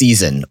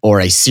season or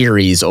a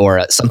series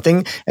or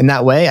something in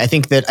that way. I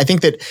think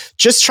that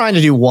just trying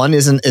to do one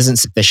isn't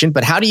sufficient,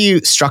 but how do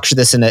you structure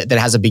this that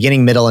has a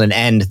beginning, middle, and an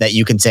end that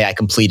you can say, I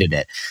completed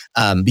it?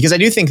 Because I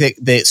do think that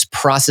this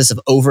process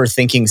of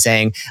overthinking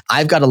saying,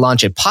 I've got to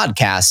launch a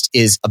podcast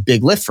is a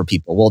big lift for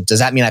people. Well, does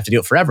that mean I have to do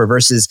it forever?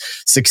 Versus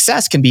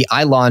success can be,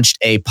 I launched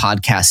a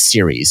podcast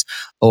series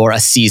or a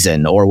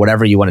season or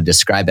whatever you want to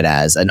describe it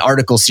as, an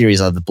article series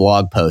of the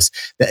blog post.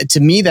 To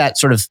me, that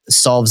sort of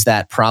solves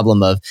that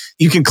problem of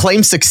you can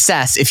claim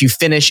success if you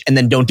finish and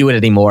then don't do it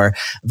anymore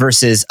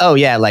versus, oh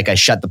yeah, like I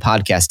shut the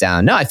podcast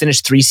down. No, I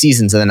finished 3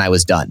 seasons and then I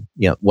was done,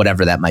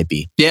 whatever that might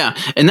be. Yeah.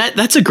 And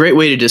that's a great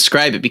way to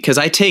describe it, because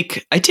I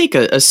take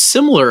a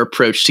similar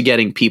approach to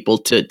getting people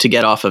to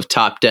get off of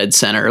top dead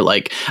center.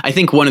 Like, I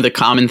think one of the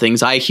common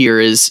things I hear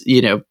is,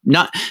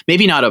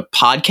 maybe not a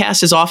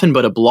podcast as often,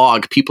 but a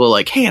blog. People are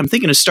like, hey, I'm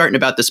thinking of starting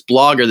about this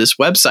blog or this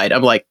website.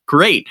 I'm like,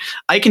 great.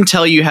 I can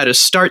tell you how to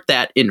start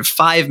that in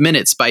 5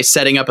 minutes by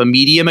setting up a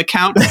Medium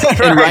account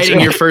and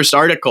writing your first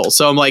article.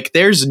 So I'm like,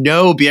 there's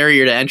no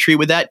barrier to entry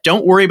with that.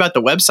 Don't worry about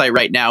the website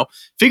right now.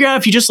 Figure out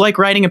if you just like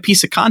writing a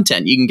piece of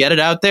content. You can get it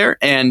out there.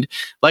 And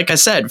like I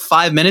said,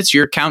 5 minutes,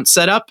 your account's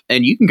set up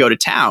and you can go to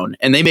town.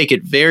 And they make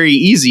it very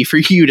easy for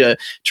you to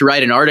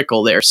write an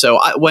article there. So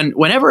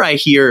whenever I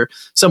hear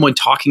someone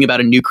talking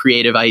about a new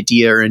creative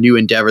idea or a new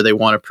endeavor they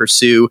want to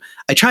pursue,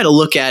 I try to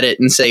look at it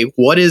and say,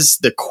 what is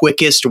the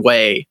quickest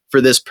way for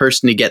this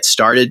person to get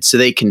started so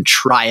they can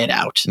try it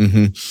out?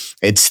 Mm-hmm.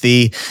 It's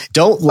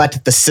don't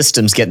let the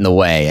systems get in the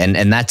way.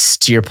 And that's,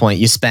 to your point,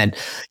 you spent,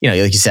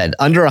 like you said,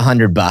 under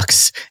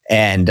 $100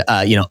 and,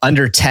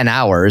 under 10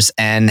 hours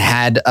and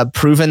had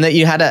proven that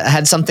you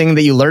had something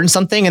that you learned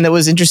something and that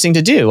was interesting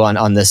to do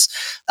on this.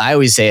 I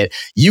always say it,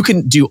 you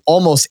can do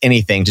almost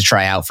anything to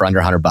try out for under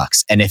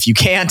 $100. And if you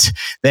can't,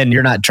 then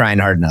you're not trying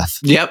hard enough.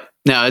 Yep.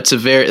 No, it's a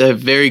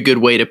very good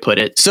way to put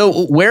it.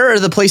 So where are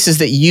the places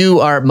that you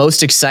are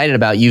most excited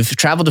about? You've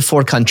traveled to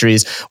 4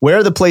 countries. Where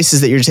are the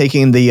places that you're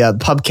taking the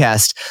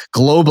pubcast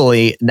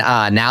globally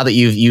now that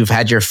you've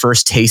had your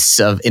first tastes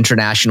of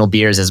international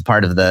beers as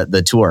part of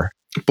the tour?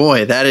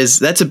 Boy,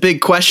 that's a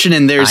big question,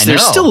 and there's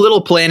still a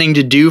little planning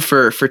to do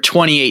for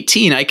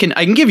 2018. I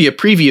can give you a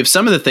preview of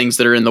some of the things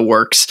that are in the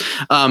works.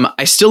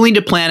 I still need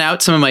to plan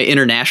out some of my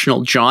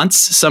international jaunts.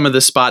 Some of the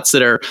spots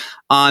that are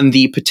on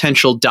the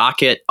potential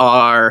docket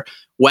are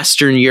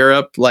Western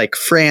Europe, like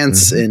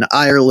France and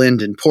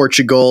Ireland and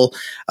Portugal,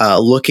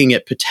 looking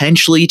at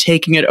potentially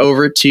taking it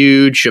over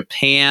to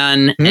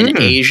Japan and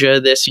Asia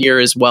this year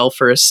as well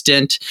for a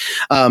stint.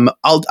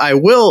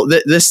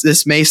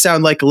 This may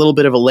sound like a little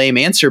bit of a lame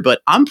answer,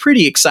 but I'm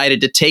pretty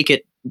excited to take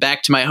it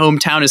back to my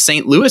hometown of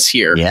St. Louis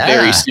here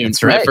very soon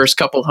for my first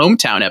couple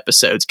hometown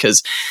episodes,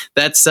 because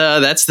that's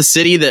the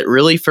city that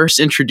really first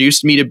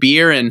introduced me to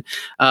beer. And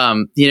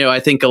I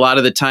think a lot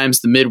of the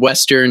times the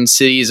Midwestern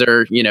cities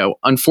are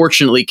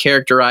unfortunately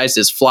characterized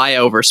as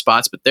flyover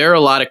spots, but there are a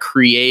lot of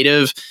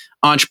creative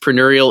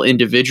entrepreneurial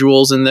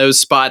individuals in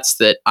those spots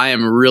that I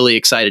am really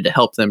excited to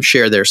help them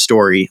share their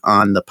story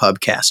on the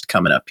pubcast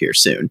coming up here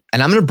soon.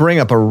 And I'm going to bring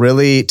up a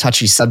really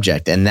touchy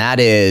subject, and that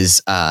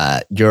is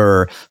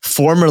your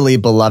formerly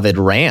beloved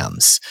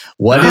Rams.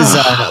 What is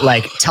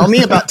tell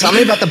me about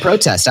the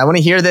protest. I want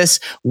to hear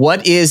this.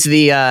 What is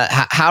the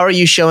how are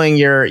you showing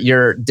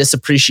your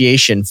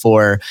disappreciation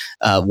for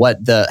how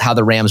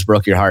the Rams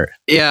broke your heart?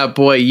 Yeah,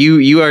 boy,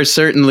 you are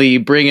certainly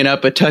bringing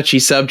up a touchy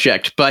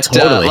subject, but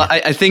totally.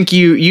 I think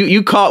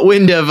you caught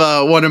wind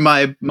of one of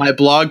my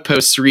blog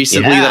posts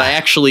recently that I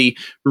actually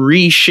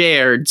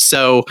reshared.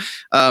 So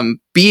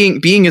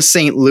being a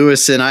St.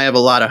 Louisan, I have a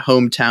lot of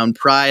hometown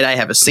pride. I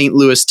have a St.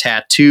 Louis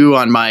tattoo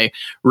on my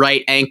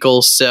right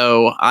ankle,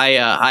 so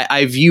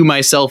I view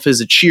myself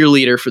as a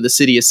cheerleader for the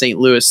city of St.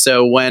 Louis.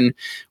 So when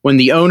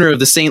the owner of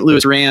the St.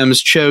 Louis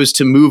Rams chose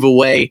to move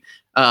away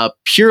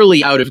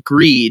purely out of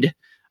greed,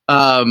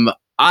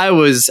 I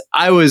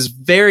was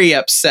very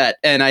upset.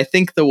 And I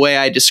think the way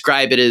I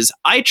describe it is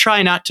I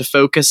try not to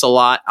focus a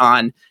lot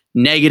on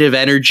negative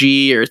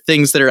energy or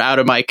things that are out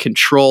of my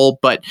control.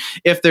 But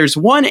if there's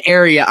one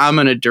area I'm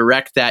going to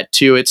direct that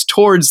to, it's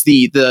towards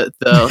the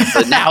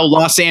now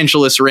Los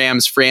Angeles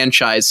Rams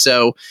franchise.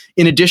 So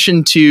in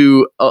addition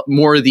to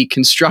more of the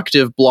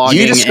constructive blogging,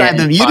 you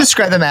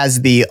describe them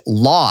as the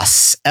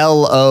Los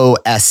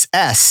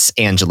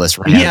Angeles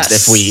Rams.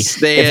 Yes,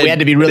 if we had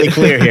to be really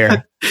clear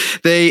here.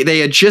 They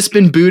had just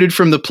been booted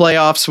from the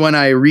playoffs when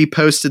I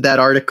reposted that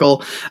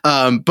article.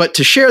 But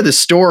to share the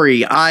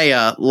story,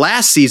 I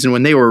last season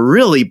when they were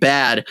really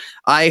bad,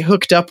 I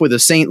hooked up with a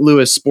St.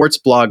 Louis sports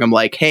blog. I'm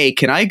like, hey,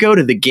 can I go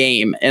to the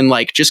game and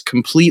like just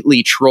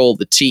completely troll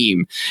the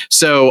team?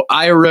 So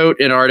I wrote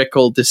an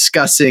article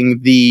discussing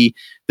the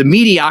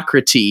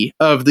mediocrity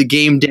of the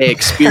game day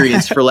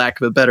experience, for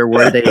lack of a better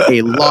word,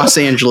 a Los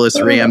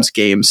Angeles Rams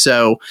game.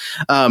 So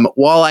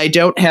while I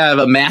don't have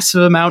a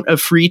massive amount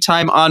of free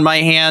time on my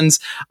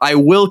hands, I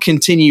will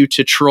continue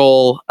to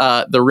troll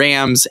the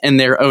Rams and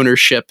their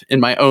ownership in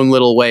my own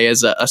little way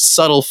as a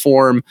subtle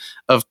form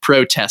of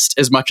protest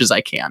as much as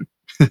I can.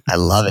 I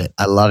love it.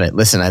 I love it.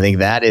 Listen, I think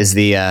that is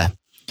the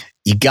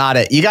you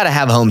gotta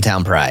have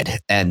hometown pride.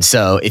 And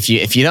so if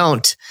you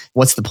don't,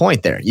 what's the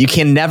point there? You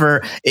can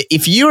never,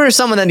 if you are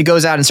someone that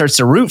goes out and starts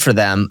to root for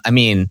them, I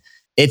mean,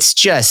 it's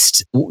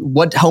just,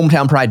 what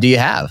hometown pride do you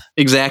have?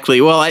 Exactly.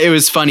 Well, it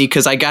was funny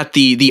because I got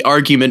the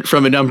argument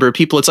from a number of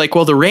people. It's like,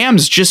 well, the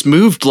Rams just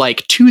moved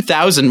like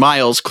 2,000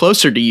 miles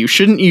closer to you.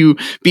 Shouldn't you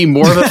be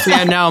more of a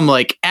fan now? I'm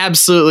like,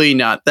 absolutely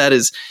not. That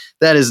is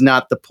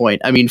not the point.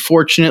 I mean,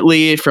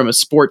 fortunately, from a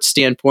sports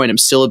standpoint, I'm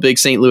still a big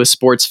St. Louis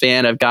sports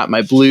fan. I've got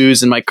my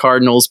Blues and my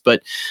Cardinals,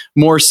 but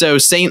more so,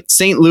 St.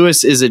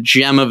 Louis is a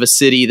gem of a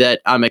city that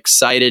I'm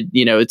excited.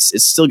 You know, it's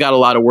still got a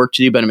lot of work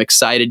to do, but I'm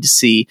excited to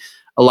see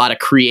a lot of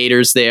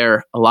creators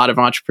there, a lot of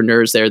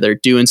entrepreneurs there. They're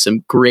doing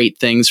some great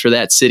things for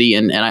that city,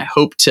 and I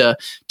hope to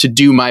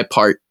do my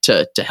part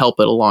to help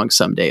it along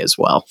someday as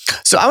well.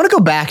 So I want to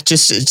go back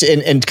just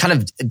and kind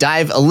of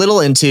dive a little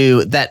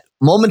into that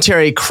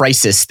momentary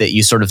crisis that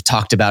you sort of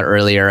talked about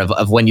earlier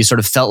of when you sort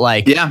of felt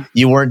like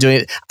you weren't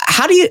doing it.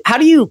 How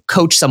do you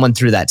coach someone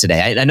through that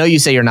today? I know you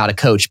say you're not a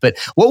coach, but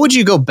what would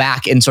you go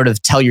back and sort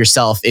of tell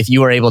yourself if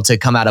you were able to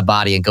come out of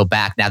body and go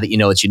back now that you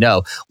know what you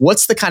know?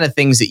 What's the kind of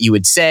things that you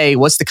would say?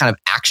 What's the kind of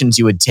actions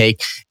you would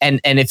take? And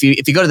if you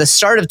go to the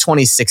start of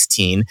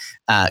 2016,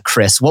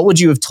 Chris, what would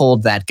you have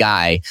told that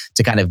guy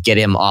to kind of get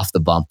him off the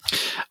bump?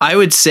 I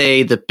would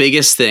say the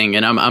biggest thing,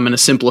 and I'm going to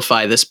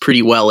simplify this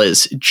pretty well,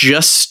 is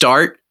just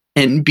start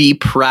and be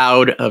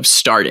proud of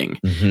starting.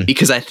 Mm-hmm.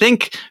 Because I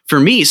think for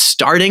me,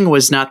 starting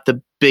was not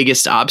the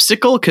biggest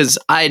obstacle, because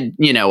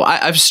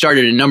I've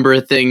started a number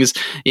of things.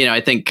 You know,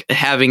 I think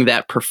having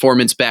that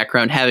performance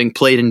background, having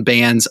played in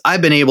bands,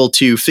 I've been able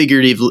to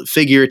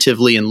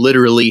figuratively and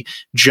literally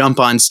jump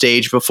on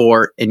stage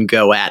before and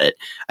go at it.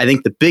 I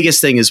think the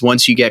biggest thing is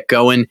once you get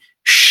going,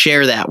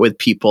 share that with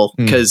people,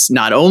 because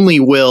not only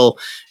will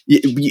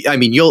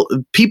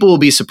people will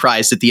be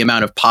surprised at the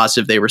amount of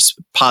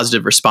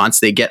positive response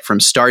they get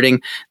from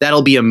starting.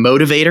 That'll be a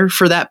motivator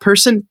for that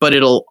person, but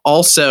it'll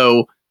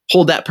also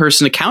hold that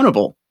person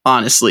accountable,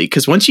 honestly,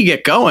 because once you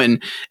get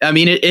going, I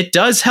mean, it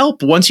does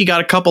help once you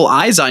got a couple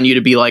eyes on you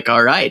to be like,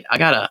 all right, I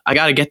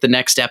gotta get the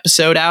next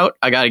episode out.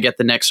 I gotta get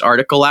the next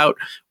article out.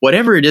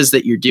 Whatever it is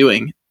that you're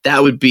doing,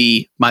 that would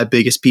be my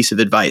biggest piece of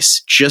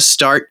advice. Just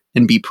start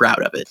and be proud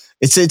of it.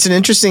 It's an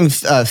interesting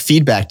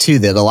feedback too,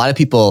 that a lot of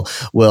people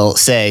will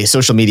say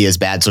social media is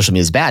bad,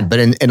 but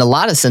in a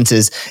lot of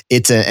senses,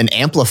 it's an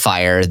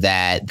amplifier,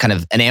 that kind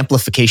of an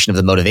amplification of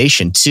the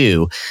motivation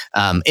too.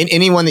 And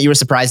anyone that you were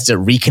surprised to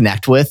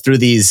reconnect with through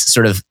these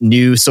sort of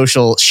new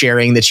social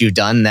sharing that you've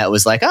done, that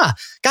was like,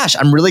 gosh,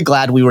 I'm really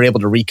glad we were able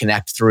to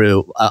reconnect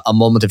through a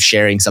moment of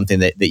sharing something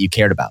that you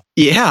cared about.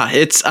 Yeah,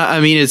 it's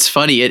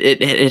funny.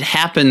 It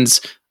happens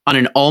on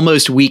an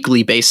almost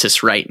weekly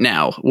basis right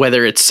now,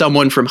 whether it's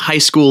someone from high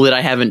school that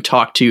I haven't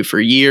talked to for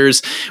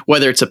years,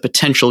 whether it's a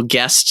potential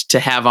guest to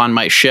have on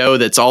my show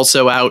that's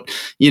also out,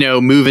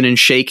 moving and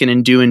shaking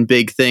and doing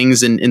big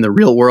things in the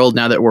real world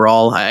now that we're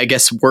all, I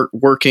guess,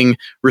 working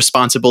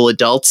responsible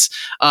adults.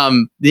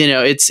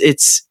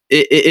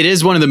 It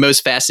is one of the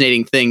most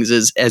fascinating things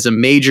as a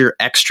major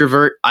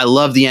extrovert. I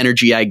love the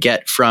energy I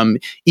get from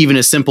even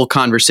a simple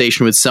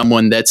conversation with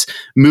someone that's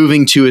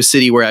moving to a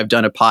city where I've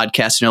done a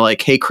podcast, and they're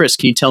like, hey, Chris,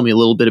 can you tell me a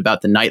little bit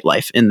about the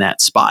nightlife in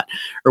that spot?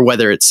 Or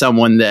whether it's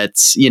someone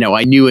that's,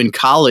 I knew in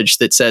college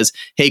that says,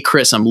 hey,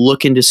 Chris, I'm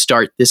looking to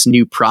start this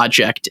new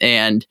project.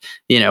 And,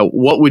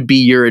 what would be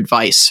your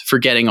advice for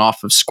getting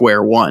off of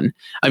square one?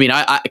 I mean,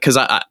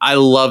 I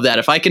love that.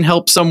 If I can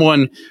help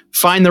someone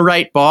find the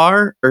right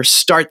bar or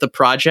start the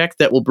project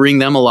that will bring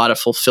them a lot of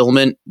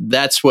fulfillment,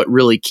 that's what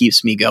really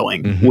keeps me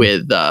going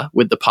with the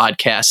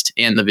podcast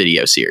and the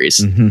video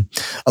series. Mm-hmm.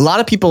 A lot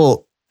of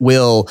people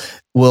will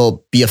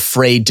be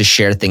afraid to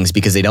share things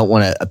because they don't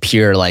want to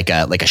appear like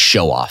a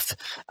show off.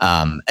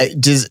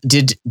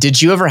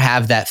 Did you ever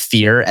have that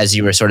fear as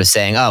you were sort of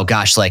saying, oh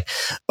gosh, are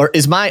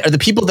the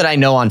people that I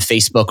know on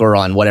Facebook or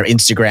on whatever,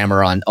 Instagram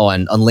or on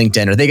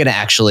LinkedIn, are they going to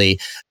actually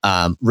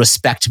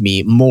respect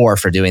me more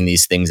for doing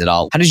these things at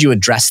all? How did you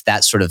address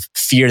that sort of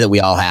fear that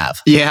we all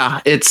have? Yeah,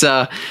 it's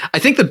I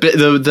think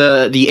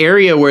the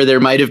area where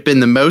there might have been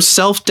the most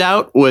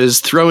self-doubt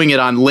was throwing it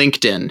on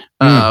LinkedIn.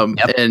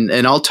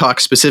 And I'll talk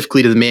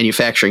specifically to the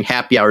manufacturing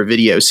happy hour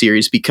video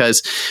series,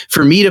 because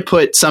for me to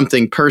put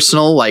something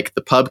personal like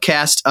the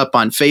pubcast up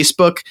on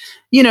Facebook,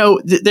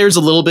 there's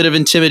a little bit of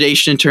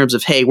intimidation in terms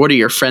of, hey, what are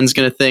your friends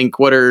going to think?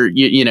 What are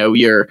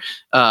your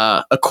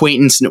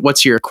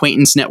what's your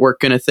acquaintance network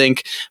going to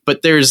think? But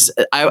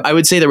I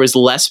would say there was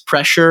less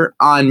pressure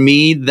on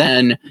me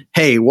than,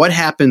 hey, what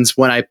happens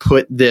when I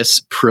put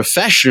this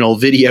professional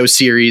video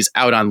series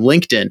out on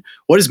LinkedIn?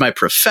 What is my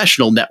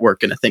professional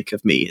network going to think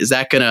of me? Is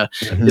that going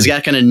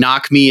to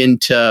knock me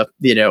into,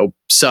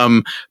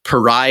 some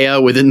pariah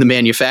within the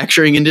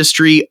manufacturing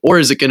industry, or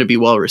is it going to be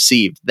well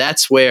received?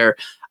 That's where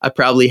I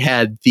probably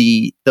had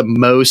the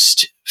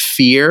most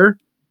fear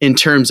in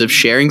terms of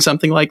sharing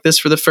something like this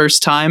for the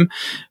first time.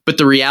 But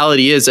the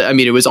reality is,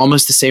 it was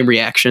almost the same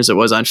reaction as it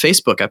was on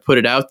Facebook. I put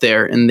it out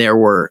there and there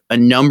were a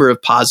number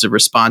of positive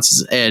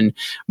responses. And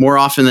more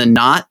often than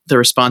not, the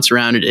response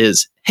around it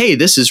is, hey,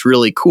 this is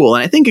really cool.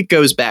 And I think it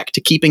goes back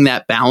to keeping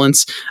that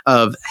balance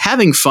of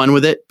having fun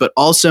with it, but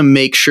also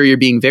make sure you're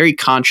being very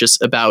conscious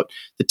about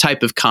the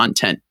type of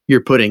content you're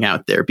putting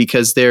out there,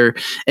 because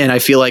and I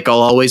feel like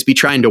I'll always be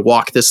trying to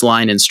walk this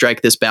line and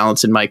strike this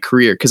balance in my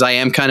career, because I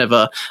am kind of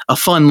a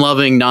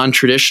fun-loving,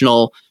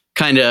 non-traditional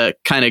kind of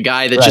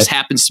guy that just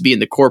happens to be in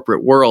the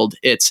corporate world.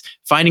 It's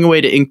finding a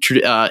way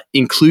to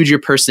include your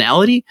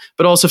personality,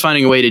 but also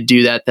finding a way to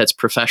do that's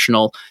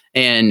professional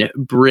and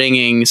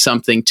bringing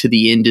something to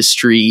the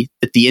industry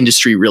that the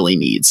industry really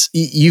needs.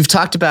 You've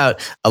talked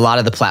about a lot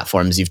of the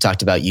platforms. You've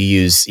talked about you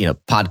use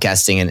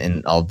podcasting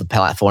and all the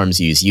platforms.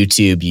 You use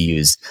YouTube.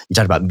 You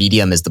talked about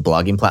Medium as the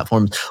blogging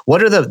platform.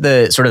 What are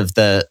the sort of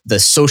the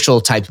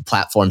social type of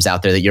platforms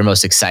out there that you're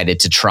most excited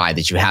to try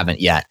that you haven't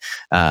yet?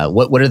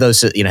 What are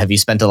those? Have you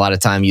spent a lot of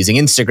time using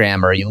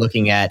Instagram, or are you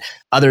looking at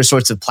other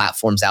sorts of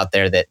platforms out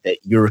there that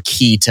you're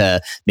key to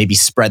maybe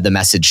spread the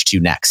message to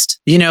next?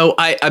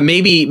 I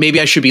maybe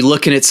I should be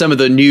looking at some of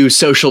the new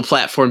social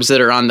platforms that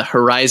are on the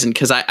horizon,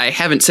 because I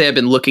haven't say I've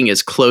been looking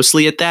as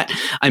closely at that.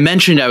 I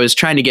mentioned I was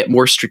trying to get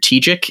more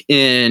strategic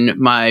in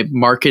my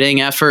marketing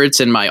efforts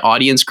and my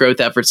audience growth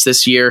efforts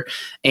this year.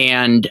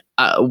 And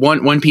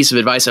one piece of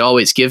advice I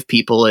always give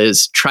people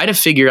is try to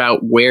figure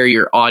out where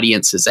your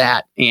audience is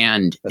at.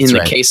 And in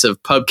the case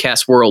of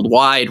Pubcast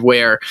Worldwide,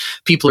 where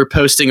people are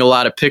posting a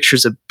lot of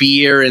pictures of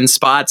beer and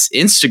spots,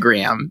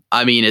 Instagram,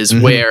 is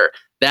where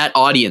that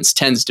audience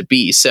tends to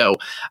be. So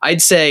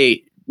I'd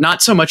say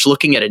not so much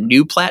looking at a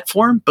new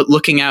platform, but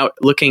looking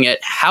at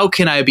how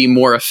can I be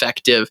more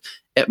effective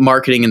at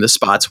marketing in the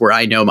spots where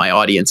I know my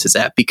audience is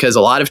at, because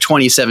a lot of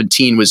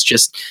 2017 was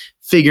just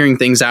figuring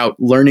things out,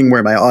 learning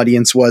where my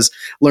audience was,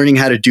 learning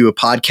how to do a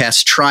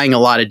podcast, trying a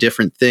lot of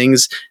different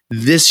things.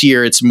 This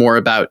year, it's more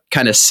about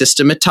kind of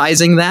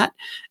systematizing that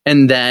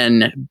and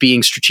then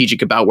being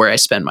strategic about where I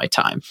spend my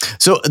time.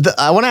 So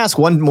I want to ask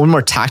one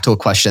more tactical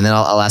question, then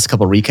I'll ask a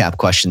couple recap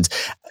questions.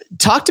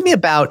 Talk to me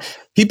about,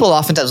 people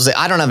oftentimes will say,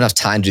 I don't have enough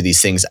time to do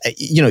these things.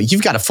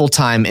 You've got a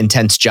full-time,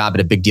 intense job at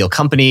a big deal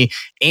company,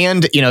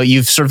 and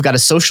you've sort of got a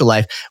social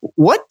life.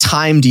 What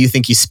time do you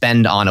think you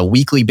spend on a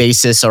weekly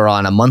basis or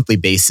on a monthly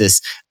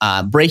basis,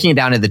 breaking it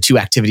down into the two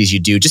activities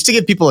you do, just to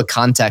give people a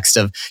context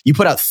of, you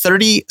put out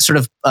 30 sort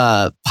of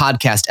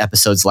podcast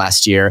episodes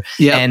last year,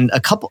 and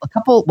a couple,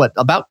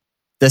 about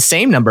the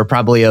same number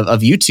probably of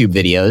YouTube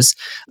videos.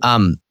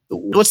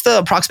 What's the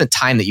approximate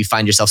time that you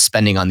find yourself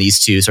spending on these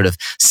two sort of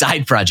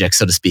side projects,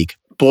 so to speak?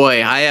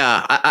 Boy,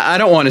 I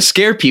don't want to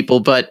scare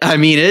people, but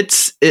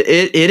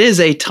it is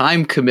a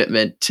time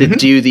commitment to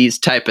do these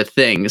type of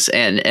things,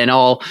 and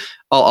I'll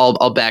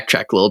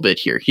backtrack a little bit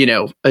here.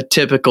 A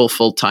typical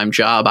full-time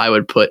job, I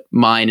would put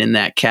mine in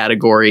that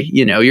category.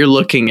 You're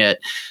looking at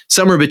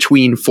somewhere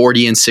between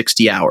 40 and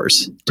 60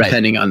 hours,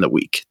 depending on the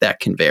week. That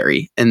can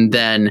vary. And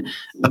then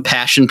a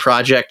passion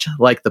project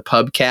like the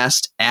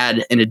Pubcast,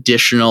 add an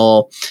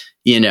additional,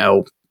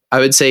 I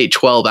would say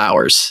 12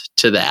 hours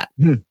to that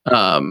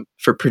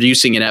for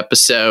producing an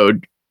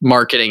episode,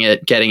 marketing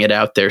it, getting it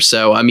out there.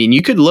 So,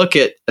 you could look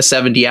at a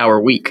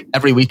 70-hour week.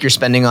 Every week you're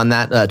spending on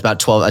that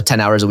about 10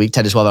 hours a week,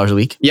 10 to 12 hours a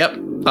week? Yep.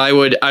 I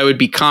would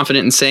be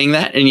confident in saying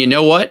that. And you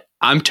know what?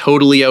 I'm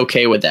totally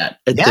okay with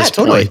that at this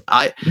point.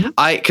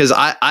 Because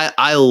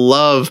I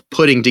love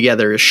putting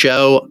together a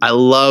show. I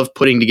love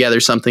putting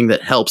together something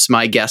that helps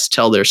my guests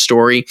tell their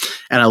story.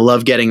 And I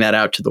love getting that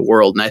out to the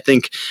world. And I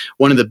think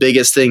one of the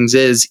biggest things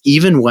is,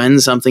 even when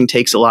something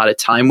takes a lot of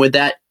time with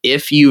that,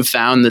 if you've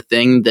found the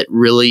thing that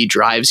really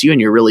drives you and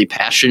you're really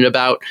passionate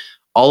about,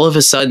 all of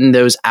a sudden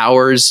those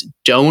hours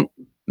don't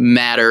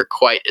matter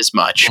quite as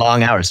much.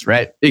 Long hours,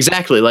 right?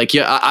 Exactly.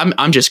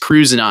 I'm just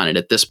cruising on it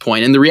at this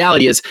point. And the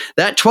reality is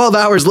that 12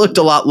 hours looked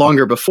a lot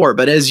longer before,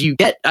 but as you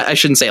get, I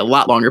shouldn't say a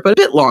lot longer, but a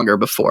bit longer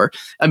before,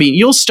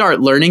 you'll start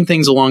learning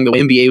things along the way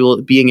and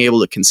being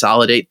able to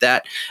consolidate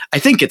that. I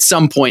think at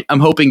some point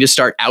I'm hoping to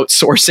start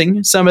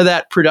outsourcing some of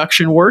that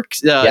production work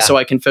so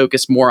I can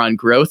focus more on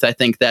growth. I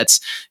think that's,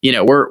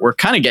 we're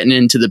kind of getting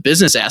into the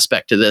business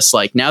aspect of this.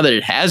 Like, now that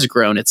it has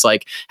grown, it's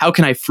like, how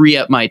can I free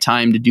up my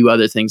time to do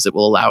other things that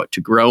will allow it to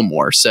grow? grow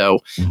more. So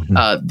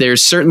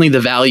there's certainly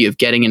the value of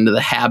getting into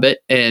the habit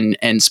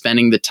and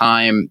spending the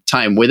time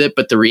with it.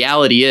 But the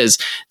reality is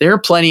there are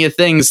plenty of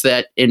things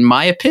that, in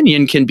my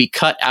opinion, can be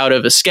cut out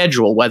of a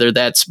schedule, whether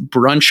that's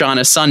brunch on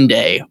a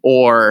Sunday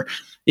or,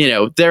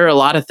 there are a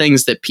lot of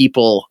things that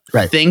people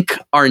think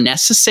are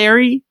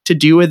necessary to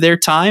do with their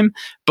time,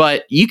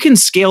 but you can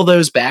scale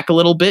those back a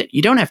little bit.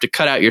 You don't have to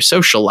cut out your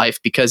social life,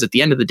 because at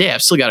the end of the day,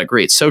 I've still got a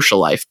great social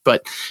life.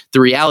 But the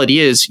reality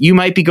is you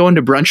might be going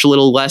to brunch a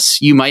little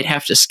less. You might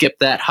have to skip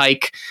that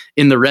hike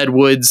in the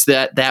redwoods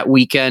that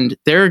weekend.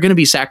 There are going to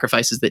be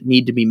sacrifices that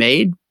need to be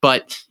made.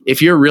 But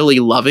if you're really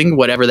loving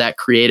whatever that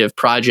creative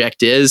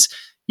project is,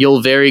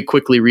 you'll very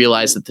quickly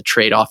realize that the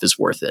trade-off is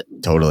worth it.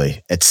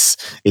 Totally.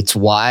 It's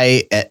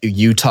why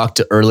you talked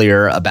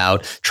earlier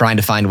about trying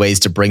to find ways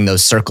to bring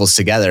those circles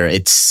together.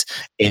 It's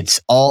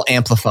all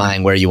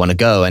amplifying where you want to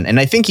go. And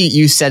I think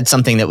you said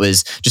something that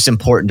was just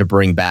important to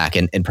bring back,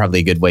 and probably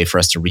a good way for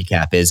us to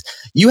recap is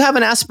you have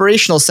an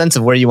aspirational sense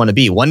of where you want to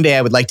be. One day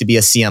I would like to be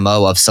a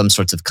CMO of some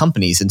sorts of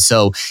companies. And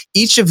so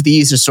each of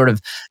these are sort of,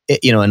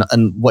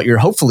 and what you're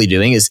hopefully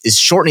doing is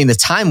shortening the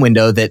time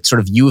window that sort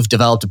of you've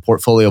developed a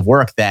portfolio of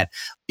work that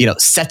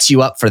sets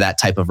you up for that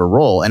type of a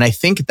role. And I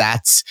think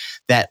that's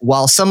that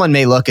while someone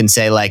may look and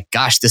say like,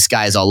 gosh, this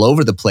guy is all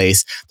over the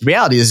place, the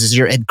reality is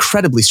you're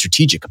incredibly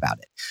strategic about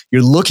it.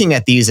 You're looking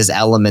at these as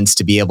elements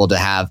to be able to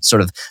have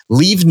sort of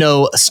leave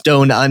no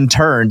stone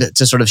unturned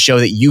to sort of show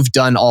that you've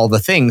done all the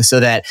things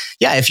so that,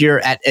 if you're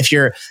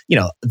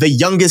the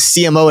youngest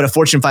CMO at a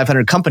Fortune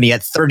 500 company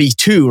at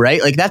 32,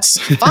 right? Like that's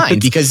fine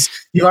because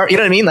you are, you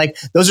know what I mean? Like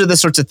those are the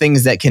sorts of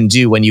things that can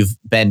do when you've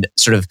been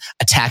sort of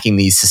attacking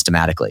these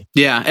systematically.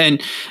 Yeah. And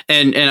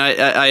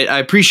I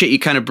appreciate you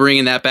kind of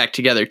bringing that back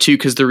together too,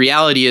 because the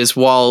reality is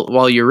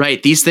while you're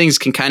right, these things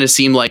can kind of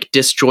seem like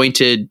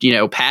disjointed,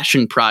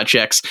 passion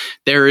projects.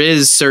 There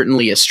is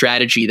certainly a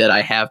strategy that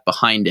I have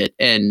behind it.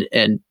 And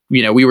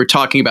we were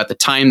talking about the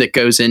time that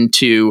goes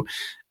into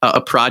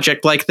a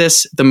project like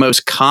this. The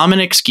most common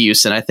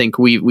excuse, and I think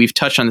we've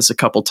touched on this a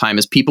couple times,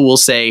 is people will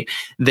say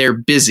they're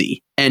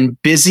busy.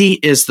 And busy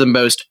is the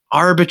most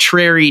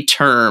arbitrary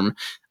term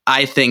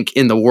I think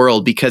in the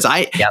world, because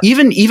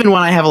even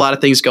when I have a lot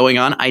of things going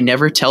on, I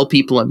never tell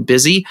people I'm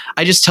busy.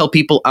 I just tell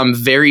people I'm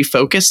very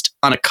focused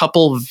on a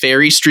couple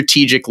very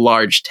strategic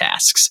large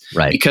tasks,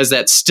 right? Because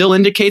that still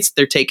indicates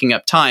they're taking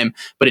up time,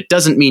 but it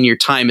doesn't mean your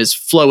time is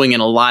flowing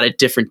in a lot of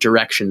different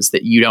directions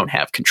that you don't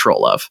have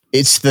control of.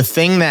 It's the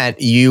thing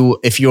that you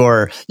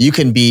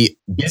can be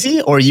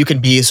busy or you can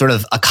be sort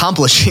of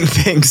accomplishing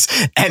things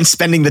and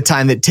spending the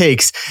time it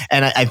takes.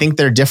 And I think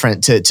they're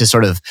different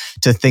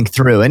to think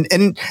through.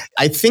 And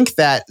I think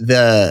that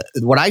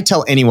what I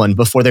tell anyone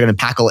before they're going to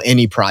tackle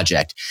any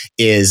project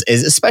is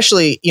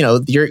especially,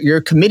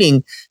 you're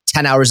committing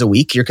 10 hours a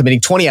week, you're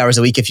committing 20 hours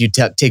a week. If you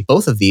take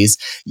both of these,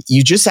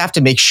 you just have to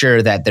make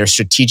sure that they're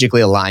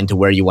strategically aligned to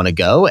where you want to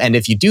go. And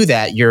if you do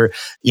that, you're,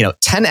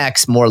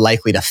 10x more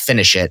likely to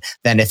finish it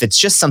than if it's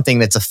just something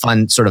that's a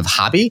fun sort of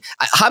hobby.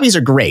 Hobbies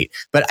are great,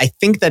 but I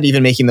think that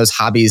even making those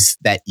hobbies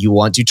that you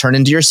want to turn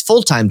into your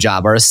full-time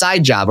job or a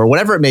side job or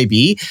whatever it may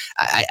be,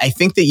 I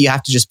think that you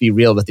have to just be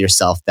real with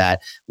yourself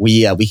that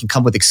we can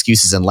come with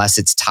excuses unless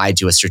it's tied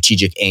to a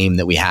strategic aim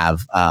that we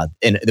have and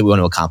that we want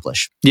to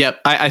accomplish.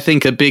 Yep. I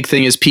think a big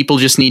thing is people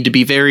just need to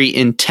be very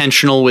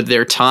intentional with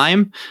their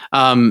time.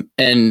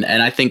 And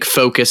I think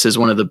focus is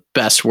one of the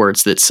best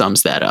words that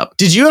sums that up.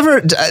 Did you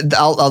ever,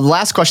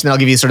 last question, then I'll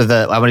give you sort of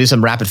I want to do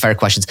some rapid fire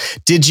questions.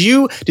 Did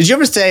you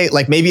ever say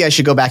like, maybe I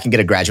should go back and get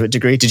a graduate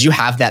degree? Did you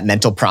have that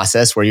mental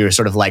process where you were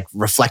sort of like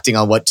reflecting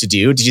on what to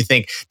do? Did you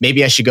think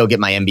maybe I should go get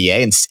my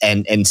MBA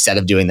and instead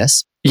of doing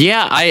this?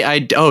 Yeah,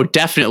 oh,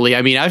 definitely.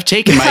 I mean, I've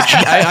taken my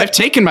I've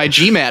taken my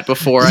GMAT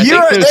before.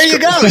 There you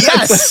go.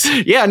 Yes.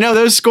 Yeah, no,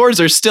 those scores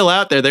are still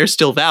out there. They're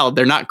still valid.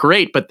 They're not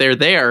great, but they're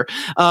there.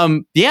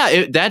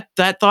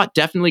 That thought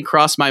definitely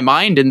crossed my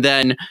mind. And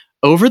then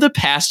over the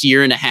past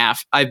year and a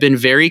half, I've been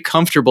very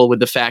comfortable with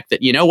the fact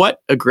that, you know what,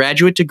 a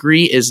graduate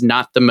degree is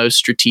not the most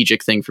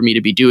strategic thing for me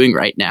to be doing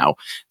right now.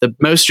 The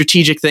most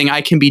strategic thing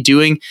I can be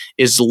doing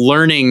is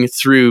learning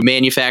through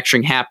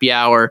Manufacturing Happy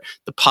Hour,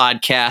 the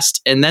podcast,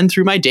 and then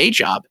through my day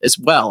job as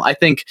well. I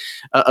think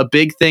a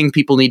big thing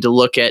people need to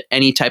look at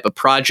any type of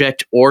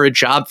project or a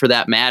job for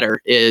that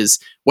matter is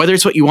whether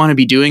it's what you want to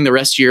be doing the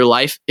rest of your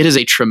life, it is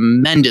a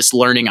tremendous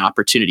learning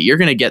opportunity. You're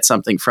going to get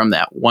something from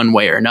that one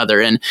way or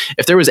another. And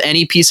if there was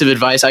any piece of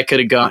advice I could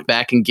have gone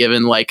back and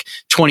given like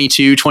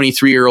 22,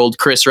 23-year-old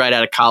Chris right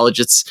out of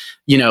college, it's,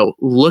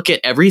 look at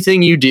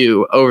everything you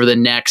do over the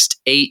next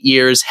 8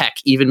 years, heck,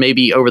 even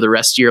maybe over the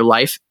rest of your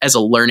life as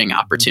a learning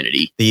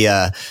opportunity.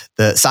 The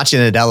Satya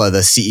Nadella, the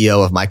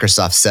CEO of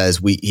Microsoft,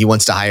 says he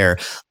wants to hire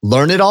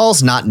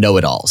learn-it-alls, not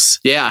know-it-alls.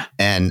 Yeah.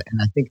 And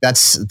I think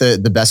that's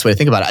the best way to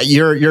think about it.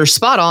 You're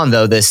spot on,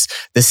 though, this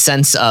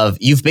sense of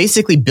you've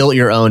basically built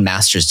your own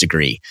master's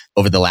degree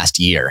over the last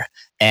year.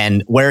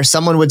 And where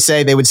someone would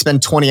say they would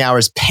spend 20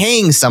 hours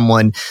paying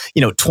someone,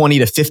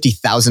 $20,000 to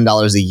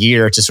 $50,000 a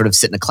year to sort of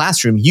sit in a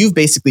classroom, you've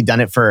basically done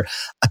it for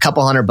a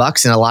couple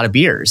 $100 and a lot of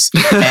beers.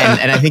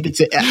 And I think it's,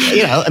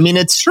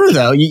 it's true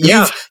though.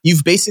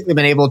 You've basically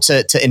been able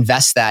to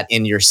invest that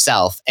in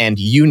yourself, and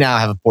you now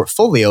have a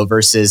portfolio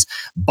versus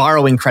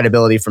borrowing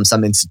credibility from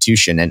some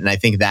institution. And I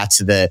think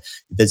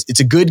it's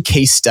a good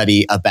case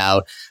study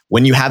about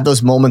when you have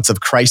those moments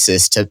of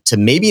crisis to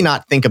maybe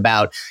not think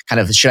about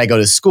kind of, should I go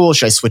to school?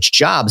 Should I switch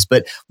jobs?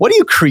 But what do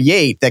you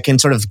create that can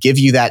sort of give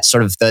you that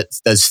sort of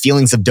those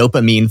feelings of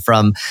dopamine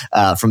from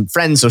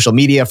friends, social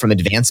media, from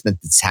advancement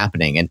that's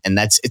happening? And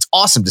it's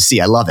awesome to see.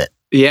 I love it.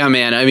 Yeah,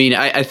 man. I mean,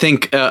 I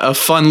think a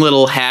fun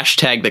little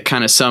hashtag that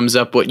kind of sums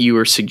up what you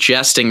were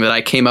suggesting that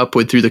I came up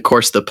with through the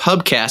course of the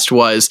pubcast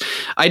was,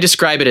 I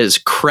describe it as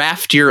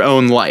craft your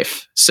own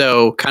life.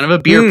 So kind of a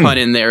beer pun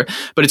in there,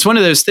 but it's one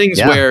of those things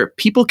where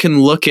people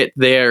can look at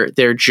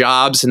their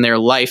jobs and their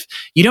life.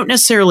 You don't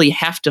necessarily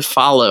have to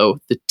follow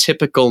the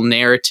typical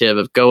narrative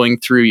of going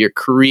through your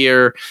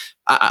career.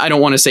 I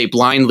don't want to say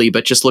blindly,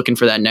 but just looking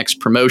for that next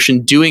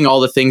promotion, doing all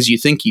the things you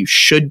think you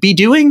should be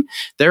doing.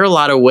 There are a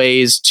lot of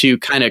ways to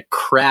kind of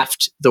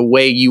craft the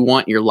way you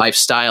want your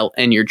lifestyle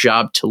and your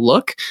job to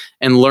look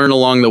and learn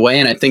along the way.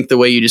 And I think the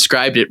way you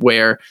described it,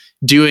 where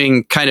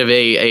doing kind of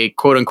a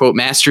quote unquote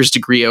master's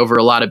degree over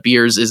a lot of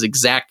beers, is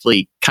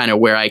exactly kind of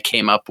where I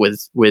came up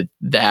with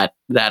that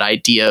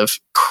idea of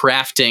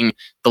crafting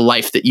the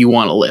life that you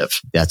want to live.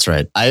 That's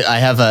right. I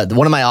have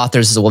one of my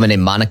authors is a woman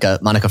named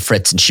Monica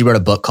Fritz, and she wrote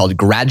a book called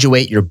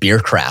Graduate Your Beer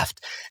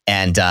Craft.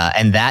 And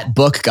that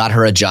book got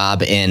her a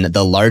job in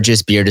the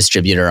largest beer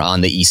distributor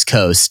on the East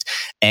Coast.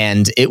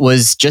 And it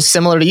was just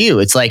similar to you.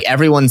 It's like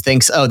everyone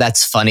thinks, oh,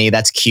 that's funny,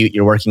 that's cute,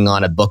 you're working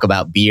on a book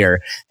about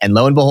beer. And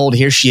lo and behold,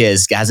 here she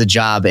is, has a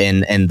job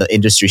in the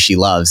industry she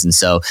loves. And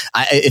so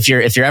if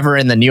you're ever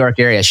in the New York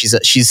area,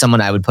 she's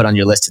someone I would put on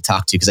your list to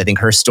talk to, because I think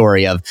her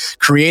story of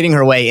creating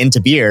her way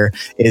into beer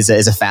is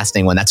a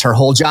fascinating one. That's her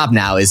whole job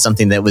now, is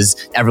something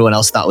that everyone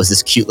else thought was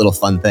this cute little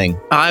fun thing.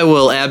 I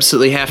will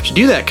absolutely have to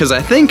do that, because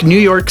I think New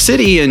York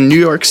City and New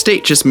York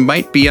State just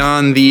might be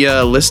on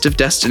the list of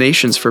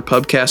destinations for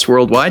Pubcast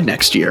Worldwide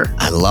next year.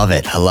 I love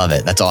it.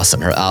 That's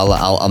awesome.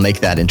 I'll make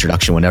that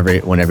introduction whenever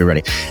you're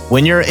ready.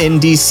 When you're in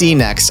DC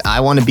next, I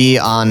want to be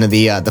on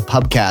the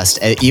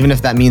Pubcast, even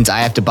if that means I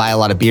have to buy a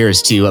lot of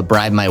beers to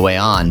bribe my way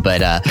on.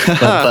 But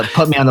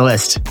put me on the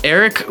list.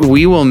 Eric,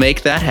 we will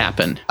make that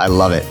happen. I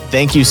love it.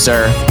 Thank you,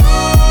 sir.